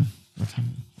theme?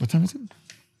 What time is it?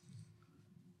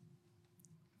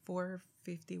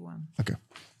 4:51. Okay.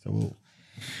 All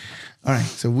right.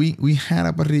 So we had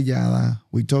a parrillada.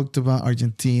 We talked about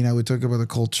Argentina. We talked about the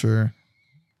culture.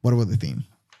 What about the theme?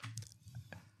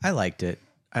 I liked it.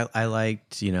 I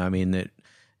liked, it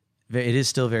is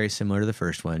still very similar to the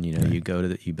first one. You go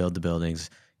to you build the buildings,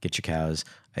 get your cows.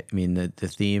 The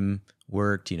theme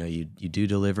worked. You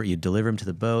deliver them to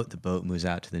the boat. The boat moves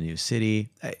out to the new city.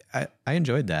 I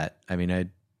enjoyed that. I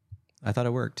thought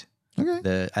it worked.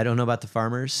 Okay. I don't know about the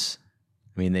farmers.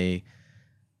 I mean, they,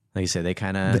 like you said, they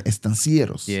kind The of,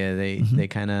 estancieros. yeah, they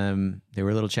kind of, they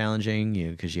were a little challenging,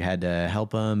 because you had to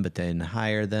help them, but then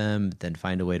hire them, but then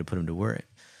find a way to put them to work.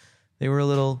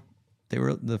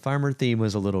 The farmer theme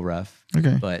was a little rough.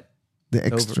 Okay. But The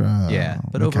extra. but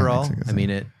mechanics, overall, I guess. I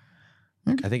mean, Okay.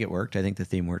 I think it worked. I think the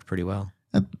theme worked pretty well.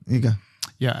 You go.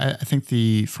 Yeah, I think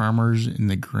the farmers and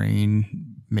the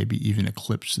grain maybe even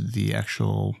eclipse the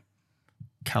actual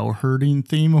cow herding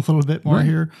theme a little bit more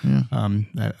here.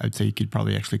 Yeah. I'd say you could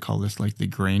probably actually call this like the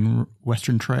grain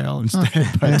Western Trail instead.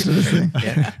 Interesting.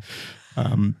 Yeah.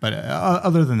 But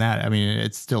other than that, I mean,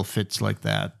 it still fits like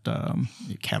that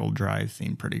cattle drive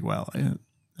theme pretty well.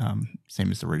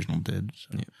 Same as the original did.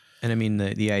 So. Yeah. And I mean,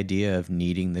 the idea of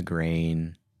needing the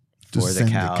grain To for the send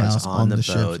the cows, cows on on the the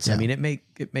ship, boats. yeah. I mean, it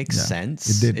makes Yeah.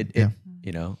 sense. It did, yeah.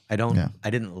 I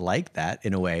didn't like that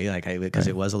in a way, because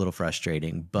it was a little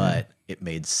frustrating, but it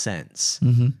made sense.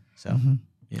 Mm-hmm. So,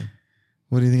 yeah.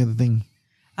 What do you think of the thing?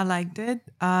 I liked it.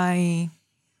 I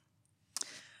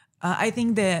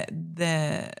think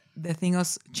the thing of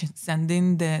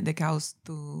sending the cows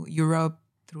to Europe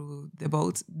through the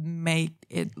boats made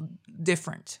it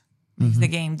different. Makes the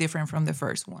game different from the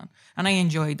first one, and I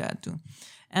enjoyed that too.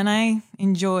 And I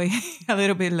enjoy a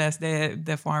little bit less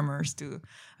the farmers too.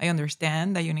 I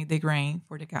understand that you need the grain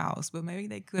for the cows, but maybe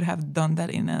they could have done that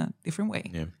in a different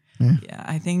way. Yeah. Yeah,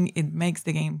 I think it makes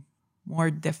the game more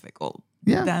difficult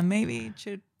Yeah. than maybe it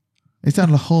should. It's a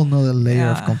whole nother layer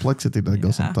of Yeah. complexity that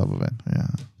goes on Yeah. top of it. Yeah.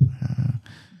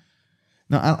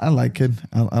 No, I like it.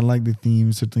 I like the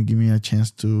theme. Certainly give me a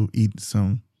chance to eat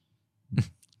some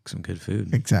Good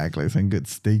food. Exactly. Some good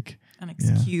steak. An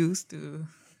excuse to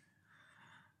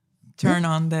turn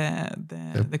on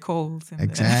the coals. And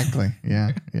Exactly.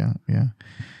 Yeah.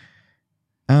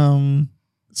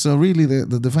 So really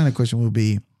the final question will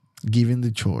be, given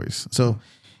the choice. So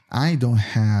I don't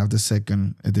have the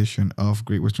second edition of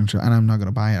Great Western Trail, and I'm not going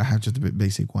to buy it. I have just a bit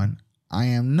basic one. I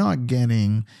am not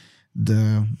getting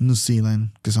the New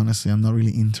Zealand because honestly, I'm not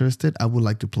really interested. I would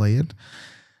like to play it,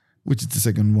 which is the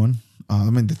second one.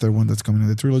 The third one that's coming in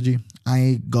the trilogy.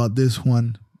 I got this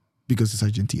one because it's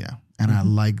Argentina, and I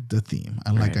like the theme.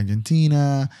 I like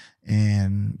Argentina,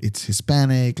 and it's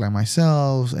Hispanic like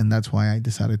myself, and that's why I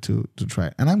decided to try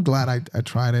it. And I'm glad I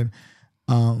tried it.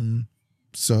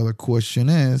 So the question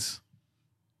is,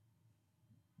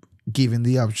 given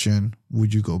the option,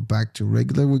 would you go back to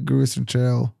regular with Great Western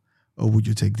Trail, or would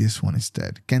you take this one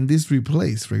instead? Can this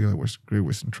replace regular Great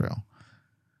Western Trail?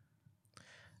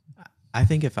 I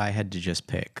think if I had to just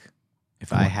pick,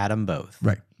 if I had them both,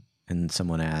 Right. and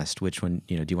someone asked which one,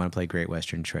 do you want to play Great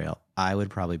Western Trail? I would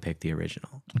probably pick the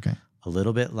original. Okay. A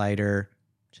little bit lighter,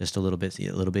 just a little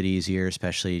bit easier,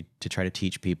 especially to try to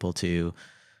teach people to.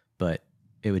 But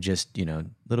it would just, a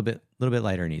little bit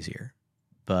lighter and easier.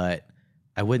 But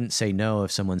I wouldn't say no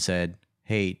if someone said,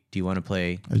 "Hey, do you want to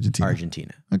play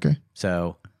Argentina?" Okay.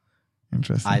 So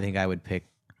Interesting. I think I would pick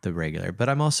the regular, but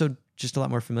I'm also just a lot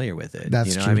more familiar with it.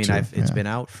 That's true, I mean, too. it's been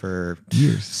out for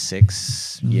Years.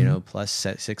 7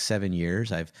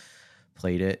 years. I've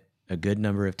played it a good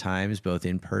number of times, both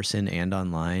in person and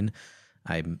online.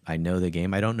 I know the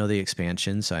game. I don't know the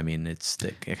expansion, so I mean, it's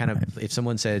the kind of, if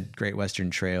someone said Great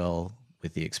Western Trail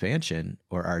with the expansion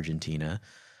or Argentina,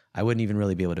 I wouldn't even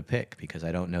really be able to pick because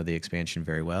I don't know the expansion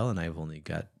very well, and I've only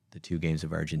got the 2 games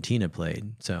of Argentina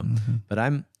played. So, but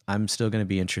I'm still going to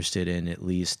be interested in at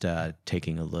least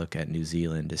taking a look at New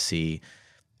Zealand to see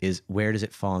where does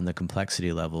it fall in the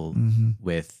complexity level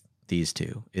with these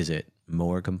two? Is it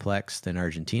more complex than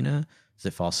Argentina? Does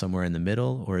it fall somewhere in the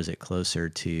middle, or is it closer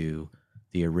to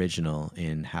the original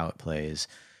in how it plays?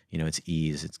 Its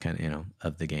ease, it's kind of,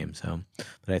 of the game. So,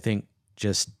 but I think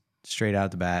just straight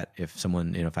out the bat, if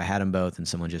someone, if I had them both and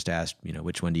someone just asked,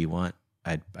 which one do you want?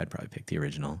 I'd probably pick the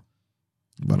original.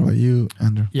 What about you,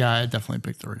 Andrew? Yeah, I definitely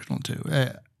picked the original too.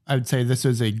 I would say this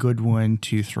is a good one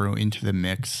to throw into the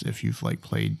mix if you've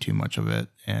played too much of it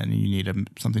and you need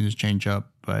something to change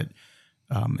up. But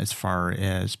as far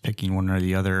as picking one or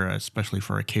the other, especially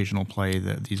for occasional play,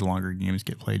 these longer games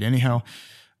get played anyhow.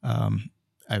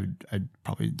 I'd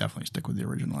probably definitely stick with the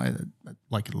original. I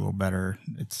like it a little better.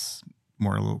 It's a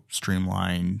little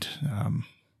streamlined, a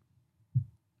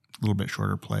little bit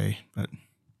shorter play, but.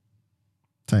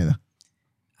 Taylor.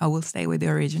 I will stay with the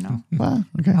original. Wow.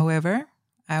 Okay. However,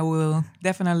 I will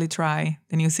definitely try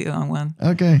the New Zealand one.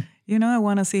 Okay. I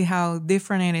want to see how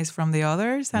different it is from the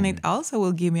others, and it also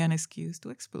will give me an excuse to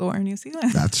explore New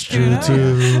Zealand. That's true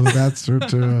too. That's true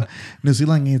too. New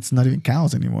Zealand, it's not even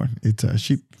cows anymore. It's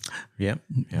sheep. Yeah.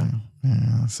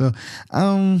 So,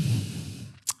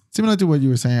 similar to what you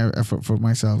were saying for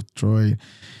myself, Troy,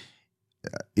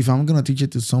 if I'm gonna teach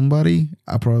it to somebody,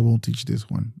 I probably won't teach this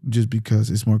one just because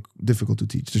it's more difficult to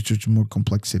teach. There's just more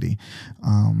complexity.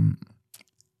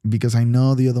 Because I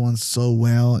know the other one so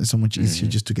well, it's so much easier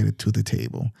just to get it to the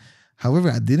table.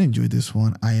 However, I did enjoy this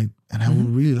one. I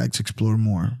would really like to explore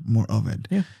more of it.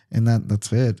 Yeah. And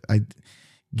that's it.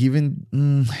 Given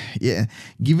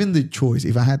the choice,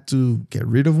 if I had to get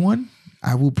rid of one,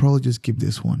 I will probably just keep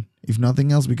this one. If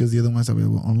nothing else, because the other ones are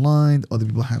available online. Other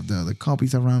people have the other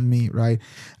copies around me, right?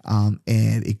 And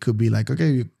it could be like, okay,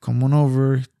 you come on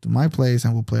over to my place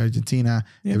and we'll play Argentina.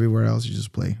 Yeah. Everywhere else, you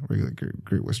just play regular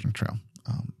Great Western Trail.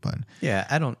 But yeah,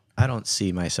 I don't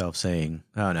see myself saying,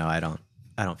 oh no, I don't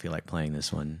feel like playing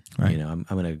this one. Right. You know,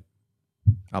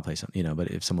 I'll play something. You know, but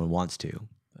if someone wants to,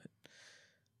 but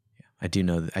yeah, I do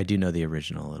know the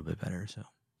original a little bit better. So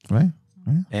right.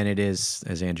 And it is,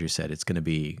 as Andrew said, it's going to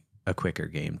be a quicker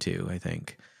game too. I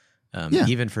think,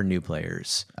 even for new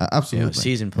players, absolutely, you know,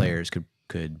 seasoned players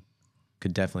could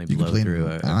definitely blow through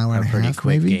a pretty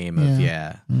quick maybe? game of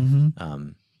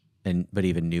Mm-hmm. But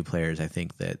even new players, I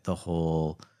think that the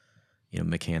whole, you know,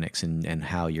 mechanics and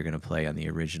how you're going to play on the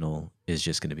original is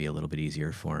just going to be a little bit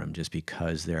easier for them, just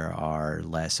because there are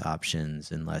less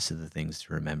options and less of the things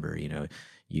to remember. You know,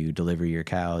 you deliver your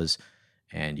cows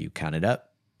and you count it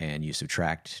up and you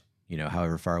subtract, you know,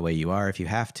 however far away you are if you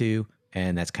have to,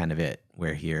 and that's kind of it.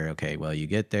 Where here, okay, well, you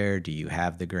get there, do you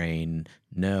have the grain?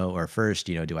 No. Or first,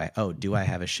 you know, do I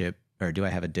have a ship, or do I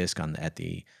have a disc at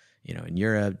the, you know, in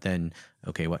Europe? Then,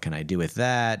 okay, what can I do with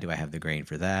that? Do I have the grain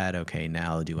for that? Okay,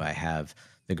 now do I have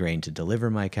the grain to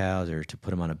deliver my cows or to put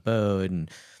them on a boat?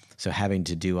 And so having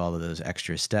to do all of those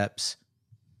extra steps,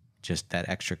 just that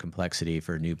extra complexity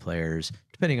for new players,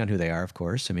 depending on who they are, of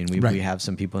course. I mean, we have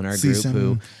some people in our group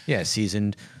who,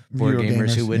 seasoned board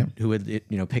gamers who would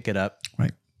you know, pick it up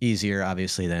easier,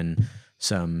 obviously, than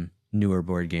some newer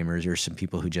board gamers or some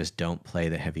people who just don't play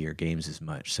the heavier games as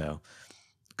much. So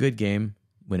good game.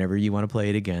 Whenever you want to play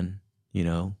it again, you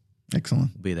know,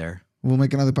 excellent. Be there. We'll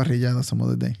make another parrillada some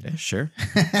other day. Yeah, sure.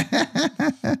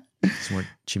 Some more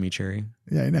chimichurri.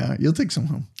 Yeah, I know. You'll take some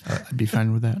home. I'd be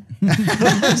fine with that.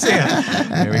 So,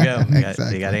 yeah, there we go.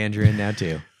 Exactly. They got Andrew in now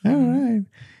too. All right.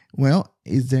 Well,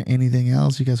 is there anything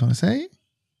else you guys want to say?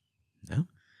 No.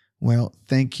 Well,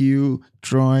 thank you,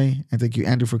 Troy, and thank you,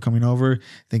 Andrew, for coming over.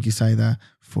 Thank you, Saida,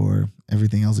 for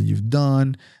everything else that you've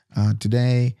done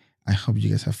today. I hope you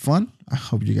guys have fun. I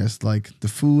hope you guys like the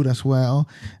food as well.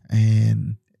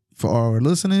 And for our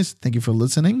listeners, thank you for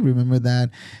listening. Remember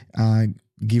that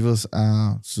give us,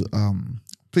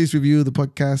 please review the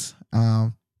podcast.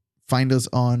 Find us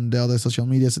on the other social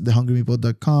medias,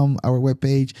 thehungrymeatball.com, our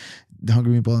webpage, The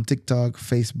Hungry Meatball on TikTok,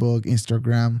 Facebook,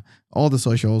 Instagram, all the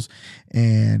socials.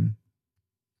 And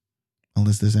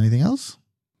unless there's anything else,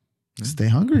 stay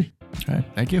hungry. All right.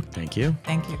 Thank you. Thank you.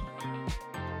 Thank you.